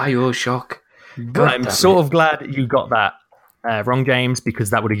 yeah, Bioshock. I'm sort of glad you got that wrong, James, because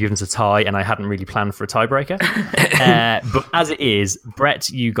that would have given us a tie, and I hadn't really planned for a tiebreaker. But as it is, Brett,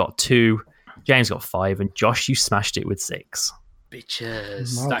 you got 2, James got 5, and Josh, you smashed it with 6.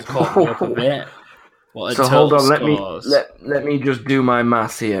 Bitches. That caught me up a bit. What a So total hold on, scores. let me just do my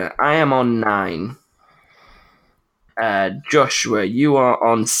math here. I am on 9. Joshua, you are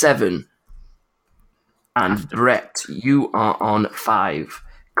on 7. And Brett, you are on 5.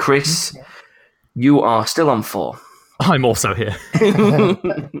 Chris, you are still on 4. I'm also here.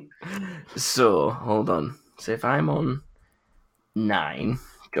 So, hold on. So if I'm on 9,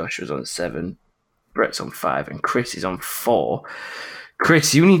 Joshua's on 7, Brett's on 5, and Chris is on 4.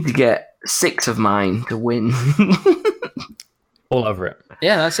 Chris, you need to get 6 of mine to win. All over it.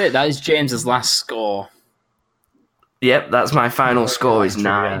 Yeah, that's it. That is James's last score. Yep, that's my final score is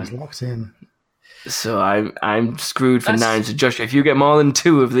 9. It's locked in. So I'm screwed for 9. So Joshua, if you get more than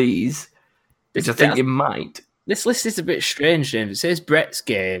 2 of these, which I think you might. This list is a bit strange, James. It says Brett's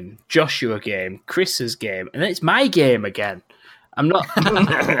game, Joshua game, Chris's game, and then it's my game again. I'm not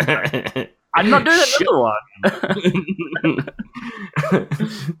doing another one.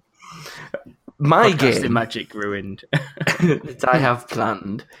 My Podcasting game magic ruined. that I have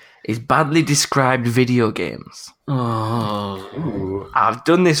planned is badly described video games. Oh, I've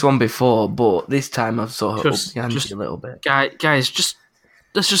done this one before, but this time I've sort of upped the ante just- a little bit. guys,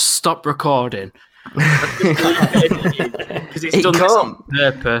 let's just stop recording. Because it's done this on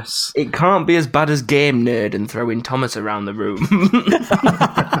purpose. It can't be as bad as Game Nerd and throwing Thomas around the room.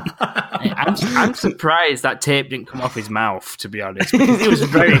 I'm surprised that tape didn't come off his mouth, to be honest, because he was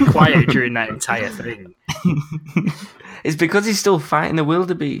very quiet during that entire thing. It's because he's still fighting the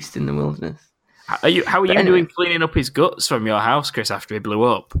wildebeest in the wilderness. How are you doing cleaning up his guts from your house, Chris, after he blew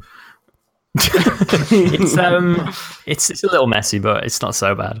up? It's a little messy, but it's not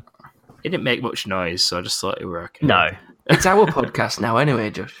so bad. It didn't make much noise, so I just thought it were okay. No. It's our podcast now anyway,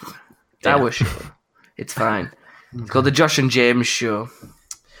 Josh. It's our show. It's fine. It's called the Josh and James Show.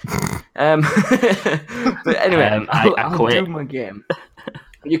 But anyway, I'll quit. do my game.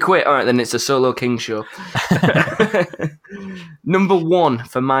 You quit? Alright, then it's a Solo King show. Number 1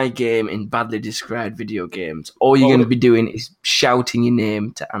 for my game in badly described video games. All you're going to be doing is shouting your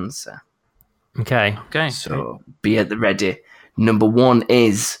name to answer. Okay. So be at the ready. Number 1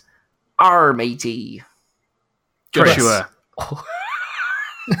 is matey. Joshua.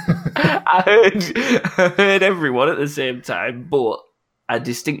 I heard everyone at the same time, but I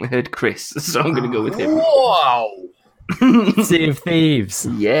distinctly heard Chris, so I'm going to go with him. Wow. Sea of Thieves.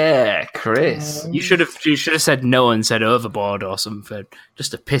 Yeah, Chris. You should have said no and said Overboard or something,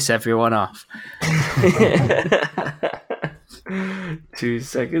 just to piss everyone off. 2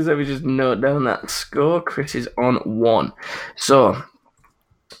 seconds. Let me just note down that score. Chris is on 1. So,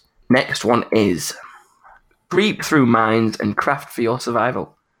 next one is creep through mines and craft for your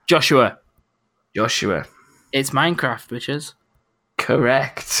survival. Joshua. It's Minecraft, bitches.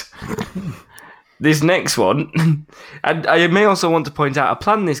 Correct. This next one, and I may also want to point out, I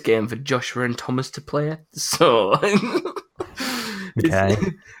planned this game for Joshua and Thomas to play. So, Okay.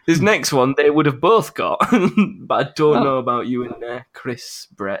 this next one they would have both got, but I don't know about you and Chris,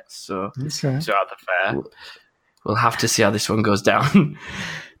 Brett. So, Okay. It's rather fair. we'll have to see how this one goes down.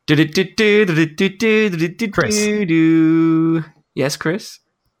 Chris. Yes, Chris?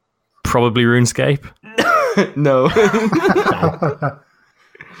 Probably RuneScape. No.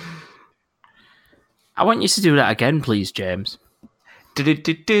 I want you to do that again, please, James. No,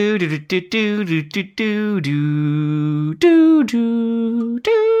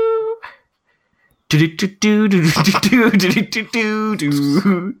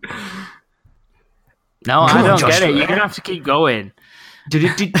 I don't get it. You're going to have to keep going. To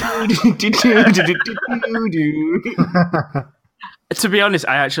be honest,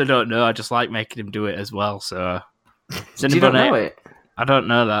 I actually don't know. I just like making him do it as well. So, Do you not know it? I don't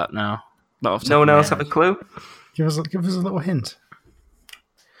know that now. No one else have a clue? Give us a little hint.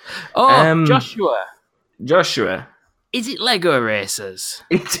 Oh, Joshua. Is it Lego Racers?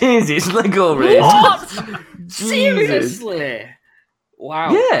 It is. It's Lego Racers. What? Seriously?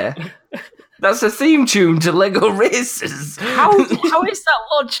 Wow. Yeah. That's a theme tune to Lego Racers. How is that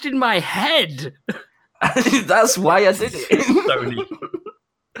lodged in my head? That's why I did it.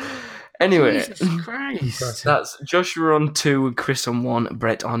 Anyway, Jesus Christ. that's Joshua on 2, Chris on 1,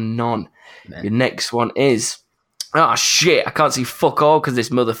 Brett on none. Your next one is... Oh, shit, I can't see fuck all because this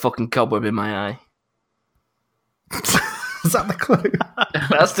motherfucking cobweb in my eye. Is that the clue?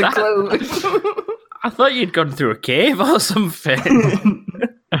 That's the clue. I thought you'd gone through a cave or something. Cobweb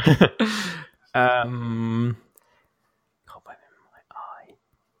in my eye.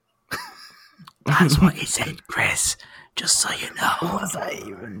 That's what he said, Chris. Just so you know. What does that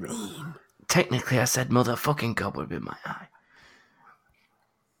even mean? Technically, I said motherfucking cobweb in my eye.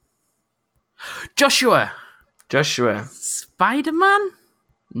 Joshua. Spider-Man?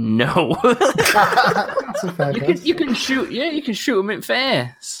 No. That's a fair guess. You can shoot. Yeah, you can shoot him in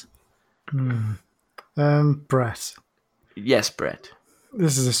face. Brett. Yes, Brett.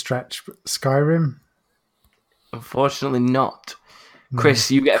 This is a stretch. Skyrim. Unfortunately not.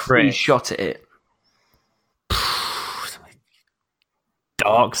 Chris, you get a free shot at it.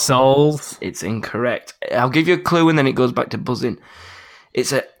 Dark Souls. It's incorrect. I'll give you a clue and then it goes back to buzzing.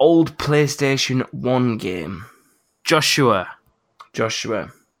 It's an old PlayStation 1 game. Joshua.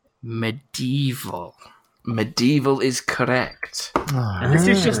 Medieval is correct. This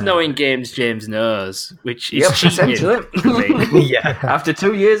is just knowing games James knows, which is essentially. Yeah. After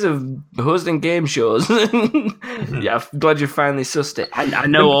 2 years of hosting game shows, yeah, I'm glad you finally sussed it. I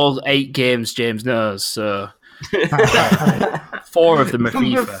know all 8 games James knows, so 4 of them are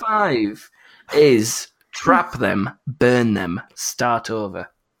Number FIFA. 5 is trap them, burn them, start over.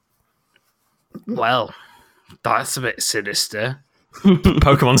 Well, that's a bit sinister.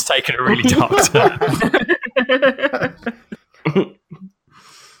 Pokemon's taken a really dark turn.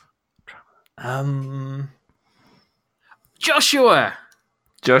 Joshua.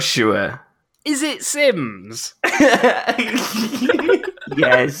 Is it Sims?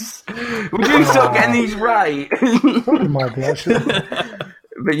 Yes. We do start getting these right. Probably might be, actually.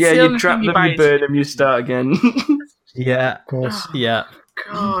 But yeah, you trap them, you burn them, you start again. Yeah. Of course. Yeah.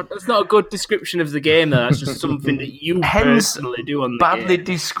 God, that's not a good description of the game, though. That's just something that you personally do on the Badly game.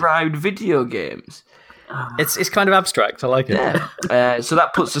 described video games. It's kind of abstract. I like it. Yeah. So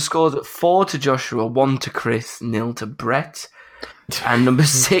that puts the scores at 4 to Joshua, 1 to Chris, 0 to Brett. And number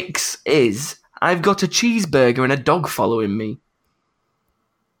 6 is I've got a cheeseburger and a dog following me.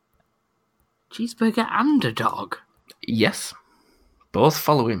 Cheeseburger and a dog? Yes. Both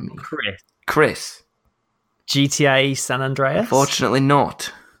following me. Chris. GTA San Andreas? Unfortunately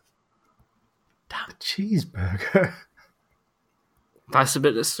not. Damn, cheeseburger. That's a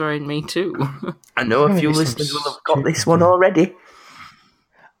bit that's throwing me too. I know a few listeners will have got this one already.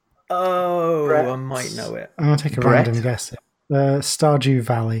 Oh, Brett. I might know it. I'm going to take a Brett. random guess. Stardew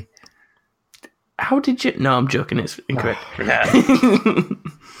Valley. How did you... No, I'm joking. It's incorrect.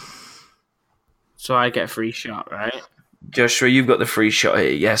 So I get a free shot, right? Joshua, you've got the free shot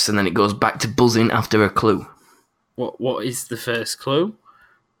here, yes, and then it goes back to buzzing after a clue. What is the first clue?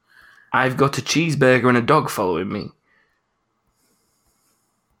 I've got a cheeseburger and a dog following me.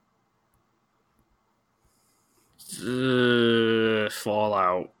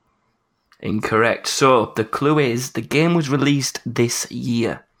 Fallout. Incorrect. So, the clue is the game was released this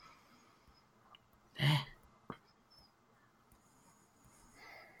year.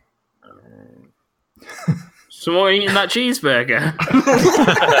 Someone eating that cheeseburger?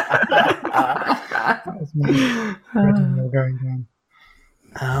 That was me. Going down.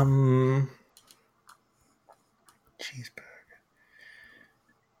 Cheeseburger.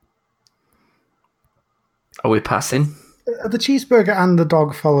 Are we passing? Are the cheeseburger and the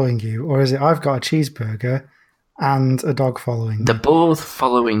dog following you? Or is it I've got a cheeseburger and a dog following me? They're both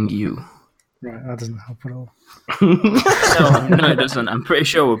following you. Right, that doesn't help at all. No, it doesn't. I'm pretty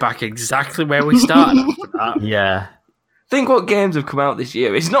sure we're back exactly where we started after that. Yeah. Think what games have come out this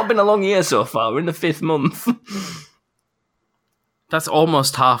year. It's not been a long year so far. We're in the 5th month. That's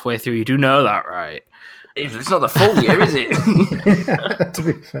almost halfway through. You do know that, right? It's not the full year, is it? To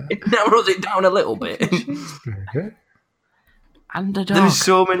be fair. It narrows it down a little bit. Cheeseburger. And a dog. There's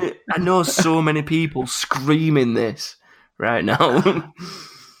so many... I know so many people screaming this right now.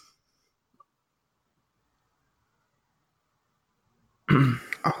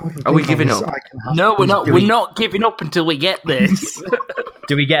 Are we giving up? No, we're not. We're not giving up until we get this.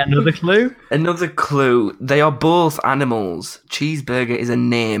 Do we get another clue? Another clue. They are both animals. Cheeseburger is a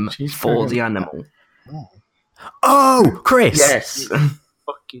name for the animal. Oh, Chris. Yes.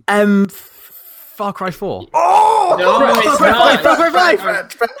 Far Cry 4. Oh! No, it's not. Far Cry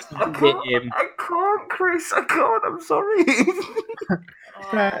 5. I can't, Chris. I can't. I'm sorry.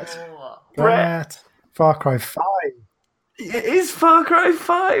 Brett. Far Cry 5. It is Far Cry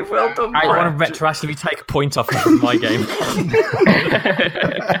 5. Well done, I Brett. want to retroactively take a point off from my game.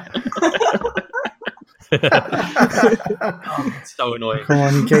 It's so annoying. Come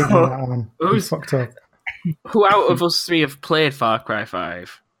on, you gave me that one. You Who's- fucked up. Who out of us three have played Far Cry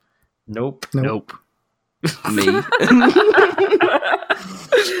 5? Nope. Nope. Me.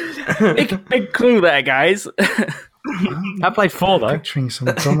 Big clue there, guys. I played 4 though. Picturing some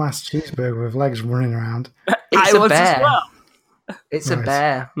dumbass cheeseburger with legs running around. It's I a was as bear. well. It's a Right.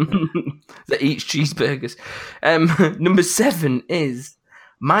 bear that eats cheeseburgers. Number 7 is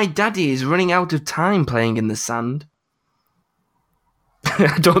my daddy is running out of time playing in the sand.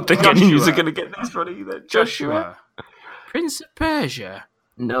 I don't think any of you are going to get this one either. Joshua. Prince of Persia.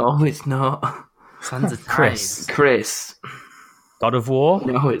 No, it's not. Sands of Time. Chris. God of War.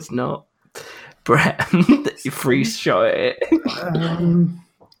 No, it's not. Brett. You freeze shot at it.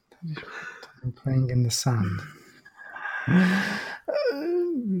 I'm playing in the sand.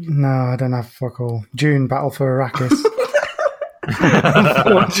 No, I don't have fuck all. Dune, Battle for Arrakis.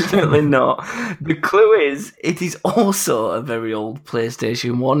 Unfortunately not. The clue is, it is also a very old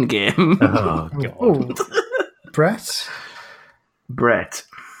PlayStation 1 game. Oh god. Oh, Brett. Brett.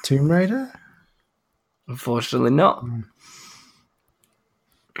 Tomb Raider. Unfortunately not.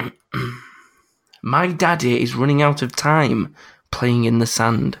 My daddy is running out of time playing in the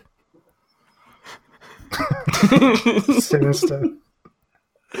sand. Sinister.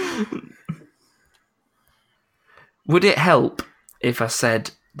 Would it help if I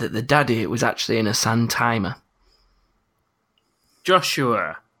said that the daddy was actually in a sand timer?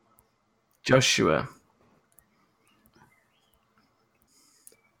 Joshua.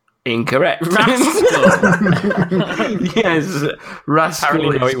 Incorrect. Rascal. Yes, Rascal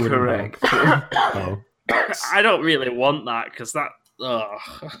Apparently, no, is it wouldn't correct. Oh. I don't really want that because that. Oh,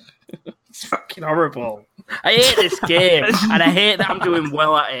 it's fucking horrible. I hate this game and I hate that I'm doing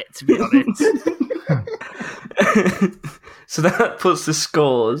well at it, to be honest. So that puts the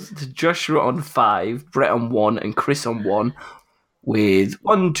scores to Joshua on 5, Brett on 1, and Chris on 1, with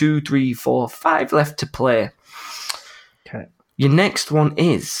 1, 2, 3, 4, 5 left to play. Okay. Your next one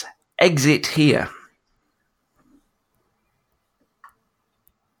is Exit Here.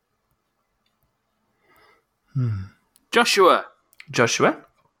 Joshua.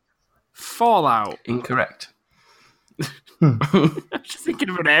 Fallout. Incorrect. I'm just thinking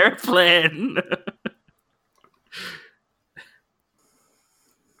of an airplane.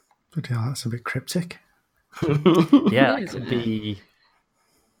 Bloody hell, that's a bit cryptic. Yeah, that could be.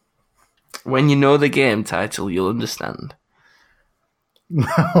 When you know the game title, you'll understand.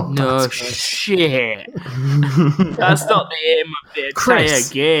 No shit. That's not the aim of the entire Chris.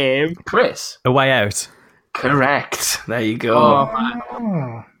 game. Chris. A Way Out. Correct. There you go. Oh man,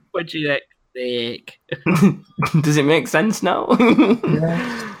 Oh, what'd you think? Does it make sense now?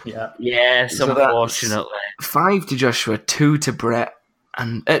 yeah. Yeah. Yes, So that's- unfortunately. 5 to Joshua, 2 to Brett,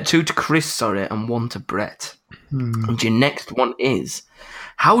 and 2 to Chris, sorry, and 1 to Brett. And your next one is: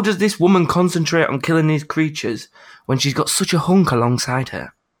 how does this woman concentrate on killing these creatures when she's got such a hunk alongside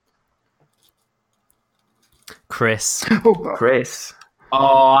her? Chris. Chris.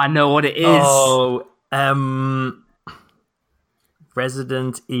 Oh, I know what it is. Oh,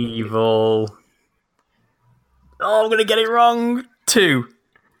 Resident Evil. Oh, I'm gonna get it wrong. 2.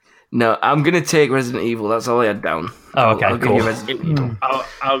 No, I'm going to take Resident Evil. That's all I had down. Oh, okay, I'll give cool. you Resident Evil. I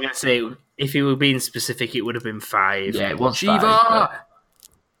was gonna say if he were being specific, it would have been 5. Yeah, it was Shiva. 5,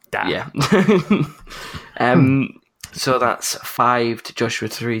 Damn. Yeah. So that's 5 to Joshua,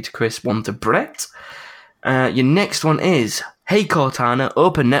 3 to Chris, 1 to Brett. Your next one is: hey Cortana,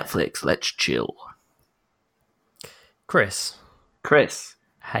 open Netflix, let's chill. Chris. Halo?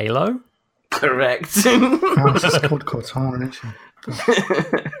 Halo. Correct. Oh, she's called Cortana, isn't she?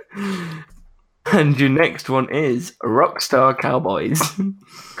 And your next one is Rockstar Cowboys.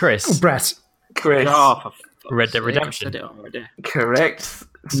 Chris. Brett. Chris. Oh, for fuck's Red Dead sake, I Redemption. said it already. Correct.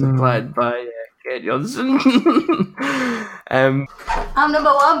 Supplied by Kate Johnson. I'm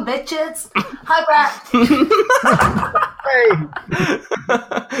number 1, bitches. Hi,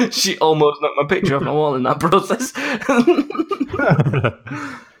 Brett. She almost knocked my picture off my wall in that process.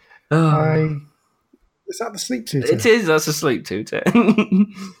 Is that the sleep tutor? It is. That's a sleep tutor.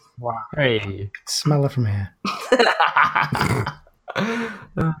 Wow. Hey. Smell her from here.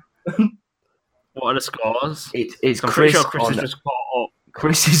 What are the scores? It's I'm pretty Chris. sure Chris has just caught up.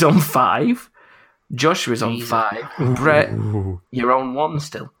 Chris is on 5. Joshua's on 5. Brett, you're on 1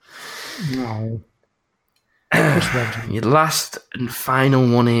 still. No. Your last and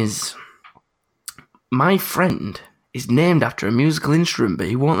final one is... My friend is named after a musical instrument, but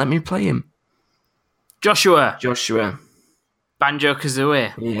he won't let me play him. Joshua.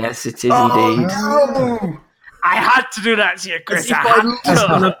 Banjo-Kazooie. Yes, it is indeed. No! I had to do that to you, Chris. It's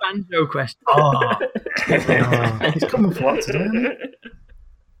on a banjo question. Oh. He's coming for what today, isn't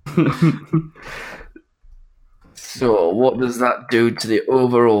So, what does that do to the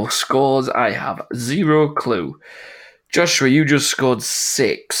overall scores? I have 0 clue. Joshua, you just scored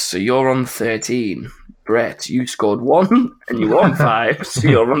 6, so you're on 13. Brett, you scored 1, and you're on 5, so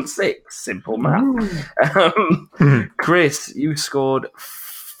you're on 6. Simple math. Chris, you scored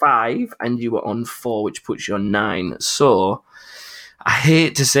 5, and you were on 4, which puts you on 9. So, I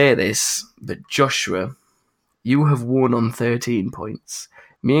hate to say this, but Joshua, you have won on 13 points.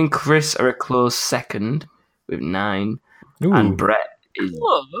 Me and Chris are a close second with 9, and Brett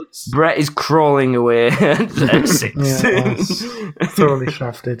is crawling away at 6. Yeah, thoroughly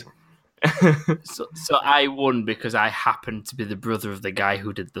shafted. So I won because I happened to be the brother of the guy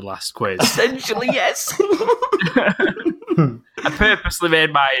who did the last quiz. Essentially, yes. I purposely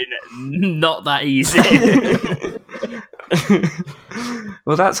made mine not that easy.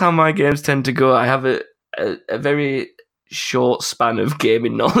 Well, that's how my games tend to go. I have a very short span of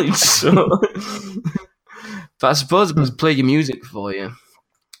gaming knowledge, so... But I suppose I must play your music for you,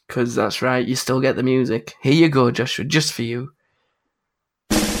 because that's right, you still get the music. Here you go, Joshua, just for you.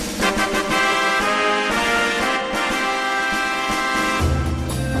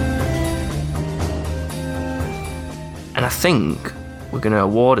 And I think we're going to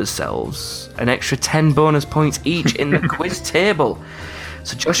award ourselves an extra 10 bonus points each in the quiz table.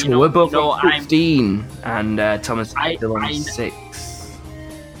 So Joshua, we're both on 15, and Thomas is still on 6.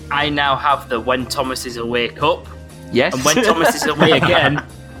 I now have the when Thomas is awake up. Yes. And when Thomas is away again,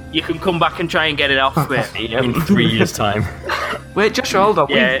 you can come back and try and get it off with. In 3 years' time. Wait, Joshua, hold on.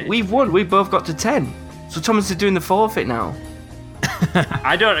 Yeah. We've won. We've both got to 10. So Thomas is doing the forfeit now.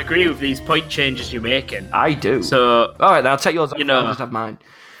 I don't agree with these point changes you're making. I do. So, all right, then I'll take yours. I'll just have mine.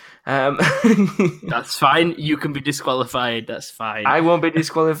 That's fine. You can be disqualified. That's fine. I won't be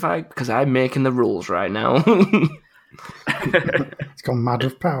disqualified because I'm making the rules right now. It's gone mad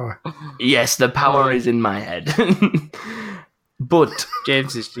with power. Yes, the power is in my head. But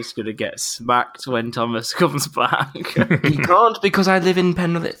James is just going to get smacked when Thomas comes back. He can't because I live in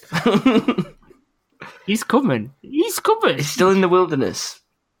Penrith. He's coming. He's coming. He's still in the wilderness.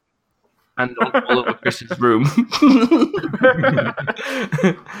 And all over Chris's room.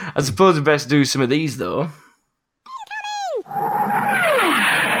 I suppose we best do some of these, though.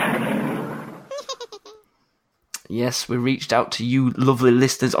 Yes, we reached out to you lovely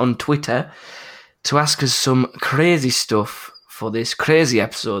listeners on Twitter to ask us some crazy stuff for this crazy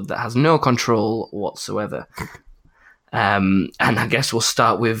episode that has no control whatsoever. And I guess we'll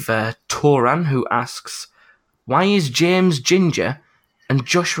start with Toran, who asks, why is James ginger and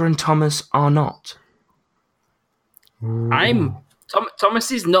Joshua and Thomas are not?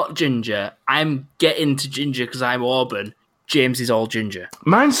 Thomas is not ginger. I'm getting to ginger because I'm Auburn. James is all ginger.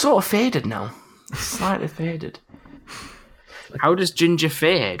 Mine's sort of faded now. Slightly faded. How does ginger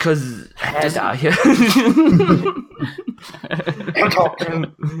fade? Because hair dye.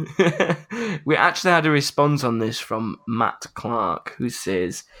 We actually had a response on this from Matt Clark, who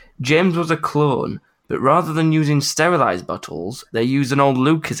says, James was a clone, but rather than using sterilised bottles, they used an old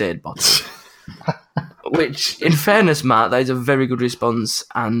Lucozade bottle. Which, in fairness, Matt, that is a very good response,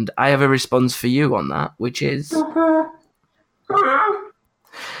 and I have a response for you on that, which is...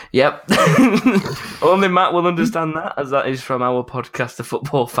 Yep. Only Matt will understand that, as that is from our podcast, The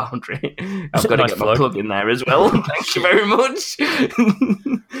Football Foundry. I've got to get my plug in there as well. Thank you very much.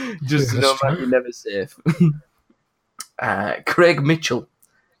 Just to know, Matt, you're never safe. Craig Mitchell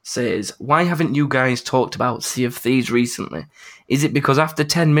says, why haven't you guys talked about Sea of Thieves recently? Is it because after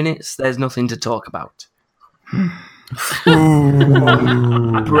 10 minutes, there's nothing to talk about?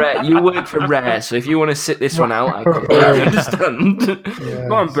 Brett, you work for Rare, so if you want to sit this one out, I completely understand.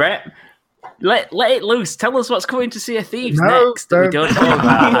 Come on, Brett. Let it loose. Tell us what's coming to Sea of Thieves No, next that we don't know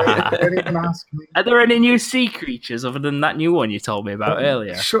about. Don't even ask me. Are there any new sea creatures other than that new one you told me about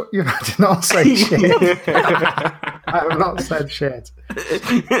earlier? Shut you did not say shit. I have not said shit.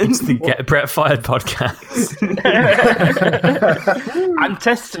 It's the Get Brett Fired podcast. I'm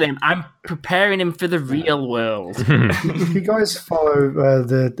testing him. I'm preparing him for the real world. If you guys follow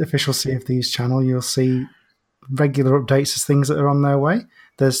the official Sea of Thieves channel, you'll see regular updates as things that are on their way.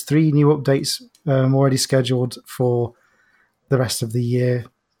 There's 3 new updates already scheduled for the rest of the year,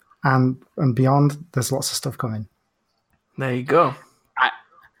 and beyond. There's lots of stuff coming. There you go.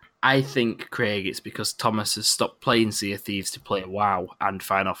 I think, Craig, it's because Thomas has stopped playing Sea of Thieves to play WoW and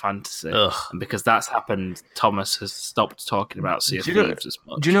Final Fantasy. Ugh. And because that's happened, Thomas has stopped talking about Sea of Thieves as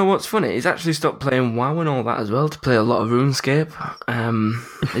much. Do you know what's funny? He's actually stopped playing WoW and all that as well to play a lot of RuneScape.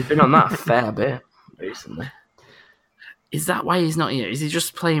 He's been on that a fair bit recently. Is that why he's not here? Is he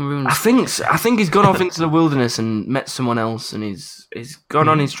just playing RuneScape? I think so. I think he's gone off into the wilderness and met someone else, and he's gone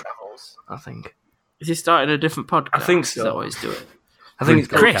on his travels. I think. Is he starting a different podcast? I think so. Is that what he's doing? I think it's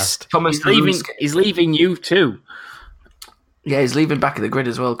Chris. Thomas. He's leaving you too. Yeah, he's leaving Back of the Grid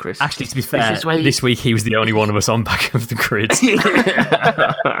as well, Chris. Actually, to be fair, this week he was the only one of us on Back of the Grid.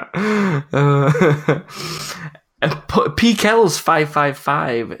 P. Kells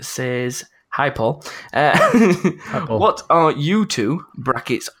 555 says, "Hi, Paul. What are you two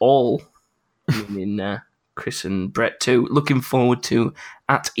 (brackets all), meaning Chris and Brett too, looking forward to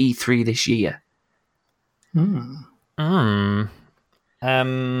at E3 this year?"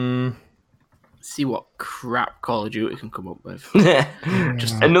 See what crap Call of Duty can come up with.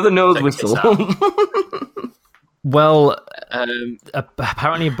 Just another nose whistle. Well,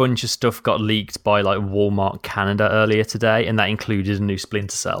 apparently a bunch of stuff got leaked by like Walmart Canada earlier today, and that included a new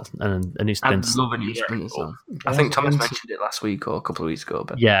Splinter Cell and a new Splinter Cell. I love a new Splinter Cell. I think Thomas mentioned it last week or a couple of weeks ago.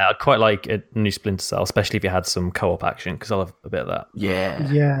 But yeah, I quite like a new Splinter Cell, especially if you had some co-op action, because I love a bit of that.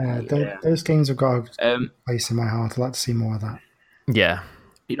 Yeah. Those games have got a place in my heart. I'd like to see more of that. Yeah.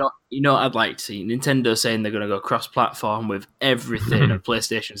 You know what I'd like to see? Nintendo saying they're going to go cross-platform with everything, and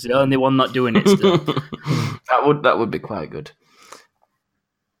PlayStation's the only one not doing it still. That would be quite good.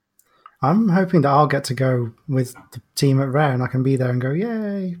 I'm hoping that I'll get to go with the team at Rare and I can be there and go,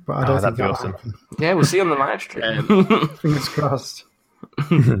 yay! But I don't think that'll happen. Yeah, we'll see on the live stream. Fingers crossed.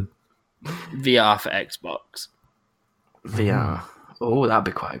 VR for Xbox. VR. Oh, that'd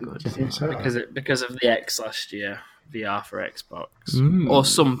be quite good. Do you think so? Because of the X last year. VR for Xbox, or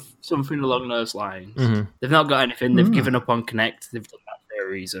something along those lines. They've not got anything. They've given up on Kinect. They've done that for a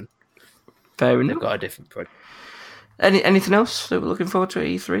reason. Fair enough. They've got a different project. Anything else that we're looking forward to at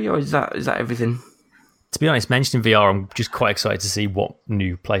E3, or is that everything? To be honest, mentioning VR, I'm just quite excited to see what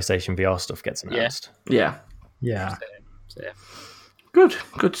new PlayStation VR stuff gets announced. Yeah. Same.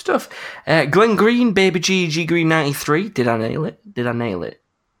 Good stuff. Glenn Green, Baby G Green 93. Did I nail it?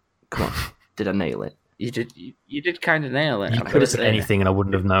 Come on, did I nail it? You did kind of nail it. You could have said anything and I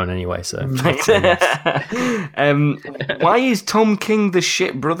wouldn't have known anyway, so. Why is Tom King the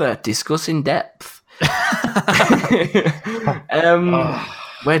shit brother? Discuss in depth.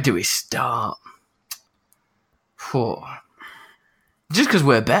 Where do we start? Just because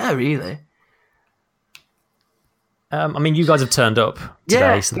we're better, really. I mean, you guys have turned up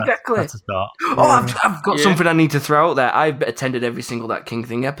today, so exactly. That's a start. I've got something I need to throw out there. I've attended every single That King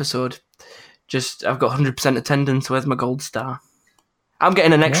Thing episode. I've got 100% attendance. Where's my gold star? I'm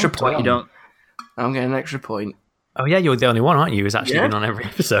getting an extra point. You don't. I'm getting an extra point. Oh yeah, you're the only one, aren't you? Who's actually been on every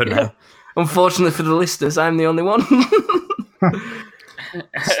episode now. Unfortunately for the listeners, I'm the only one.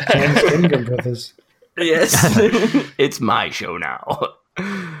 James Bingham Brothers. Yes, it's my show now.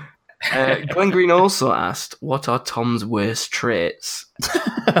 Glenn Green also asked, "What are Tom's worst traits?"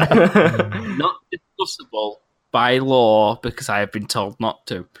 Not discussable by law because I have been told not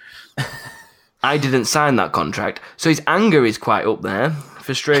to. I didn't sign that contract, so his anger is quite up there.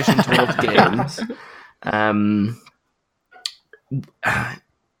 Frustration towards games.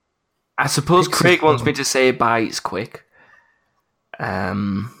 I suppose Craig wants me to say bites quick.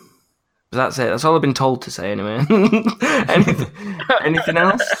 But that's it. That's all I've been told to say anyway. Anything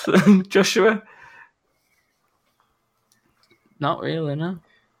else, Joshua? Not really, no.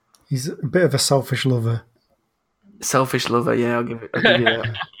 He's a bit of a selfish lover. Selfish lover, yeah, I'll give you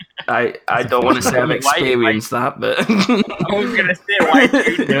that. I don't want to say I've experienced that, but I was going to say, why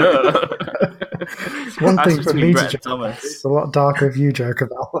do you know? It's one thing for me to joke. It's a lot darker if you joke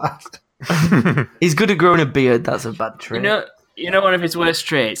about that. He's good at growing a beard. That's a bad trait. You know, one of his worst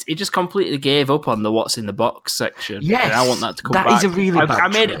traits. He just completely gave up on the "What's in the Box" section. Yes, and I want that to come back. That is a really bad I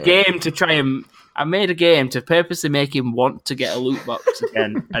made a game to try and I made a game to purposely make him want to get a loot box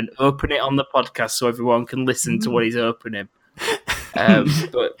again and open it on the podcast so everyone can listen to what he's opening.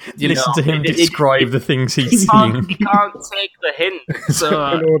 But listen to him describe the things he's seeing. He can't take the hint, so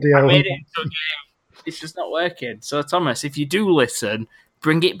I made it into a game. It's just not working. So Thomas, if you do listen,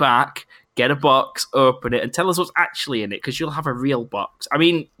 bring it back, get a box, open it, and tell us what's actually in it, because you'll have a real box. I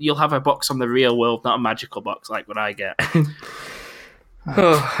mean, you'll have a box on the real world, not a magical box like what I get.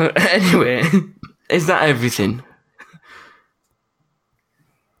 Anyway, is that everything?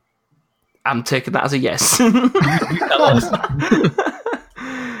 I'm taking that as a yes.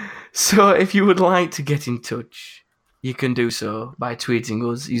 So if you would like to get in touch, you can do so by tweeting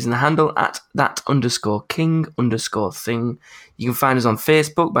us using the handle at @that_king_thing. You can find us on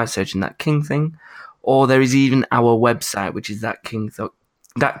Facebook by searching That King Thing, or there is even our website, which is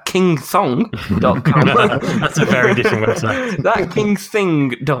thatkingthong.com. That's a very different website.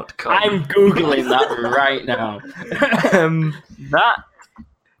 Thatkingthing.com. I'm Googling that right now. That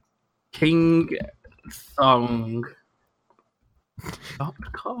kingthong.com.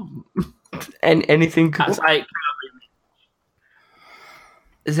 And anything That's like...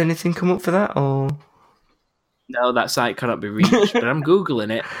 Has anything come up for that, or...? No, that site cannot be reached, but I'm Googling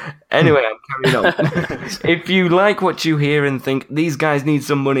it. Anyway, I'm carrying on. If you like what you hear and think these guys need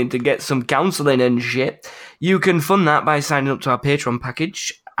some money to get some counselling and shit, you can fund that by signing up to our Patreon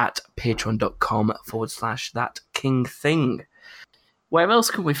package at patreon.com/thatkingthing. Where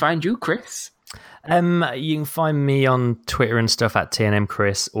else can we find you, Chris? You can find me on Twitter and stuff at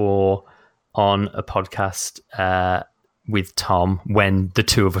TNMChris, or on a podcast with Tom when the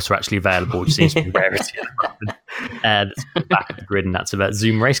two of us are actually available, which seems to be rarity at the moment. That's Back at the Grid, and that's about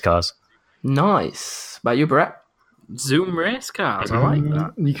Zoom race cars. Nice. About you, Brett? Zoom race cars, I like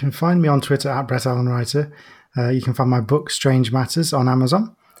that. You can find me on Twitter at Brett Allen Writer. You can find my book Strange Matters on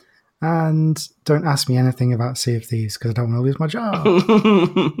Amazon. And don't ask me anything about Sea of Thieves because I don't want to lose my job.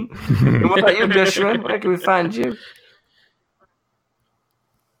 What about you, Joshua? Where can we find you?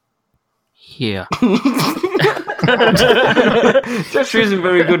 Here. Joshua isn't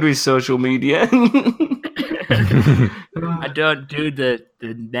very good with social media. I don't do the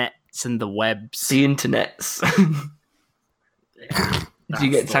nets and the webs. The internets. Do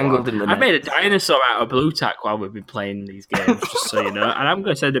you get tangled in the net? I made a dinosaur out of Blue Tack while we've been playing these games, just so you know. And I'm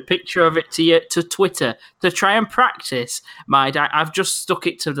going to send a picture of it to Twitter to try and practice my... I've just stuck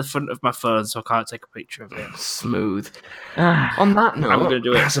it to the front of my phone, so I can't take a picture of it. Smooth. On that note, I'm going to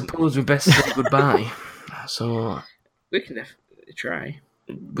do it. I suppose we best say goodbye. So... We can definitely try.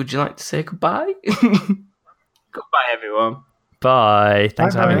 Would you like to say goodbye? Goodbye, everyone. Bye.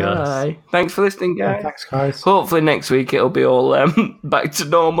 Thanks for having us. Thanks for listening, guys. Yeah, thanks, guys. Hopefully next week it'll be all back to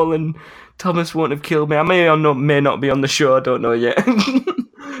normal and Thomas won't have killed me. I may not be on the show. I don't know yet.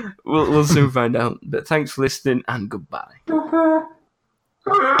 We'll soon find out. But thanks for listening and goodbye.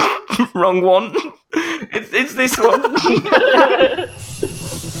 Wrong one. It's this one.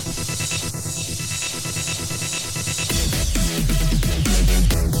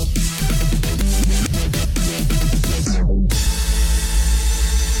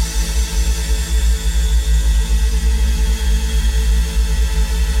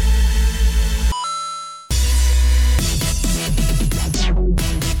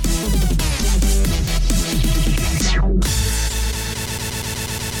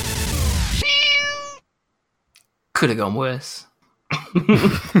 Could have gone worse.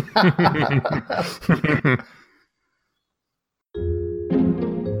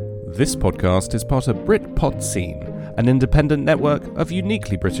 This podcast is part of Britpod Scene, an independent network of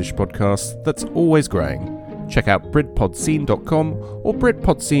uniquely British podcasts that's always growing. Check out BritpodScene.com or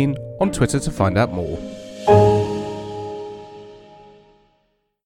Britpod Scene on Twitter to find out more.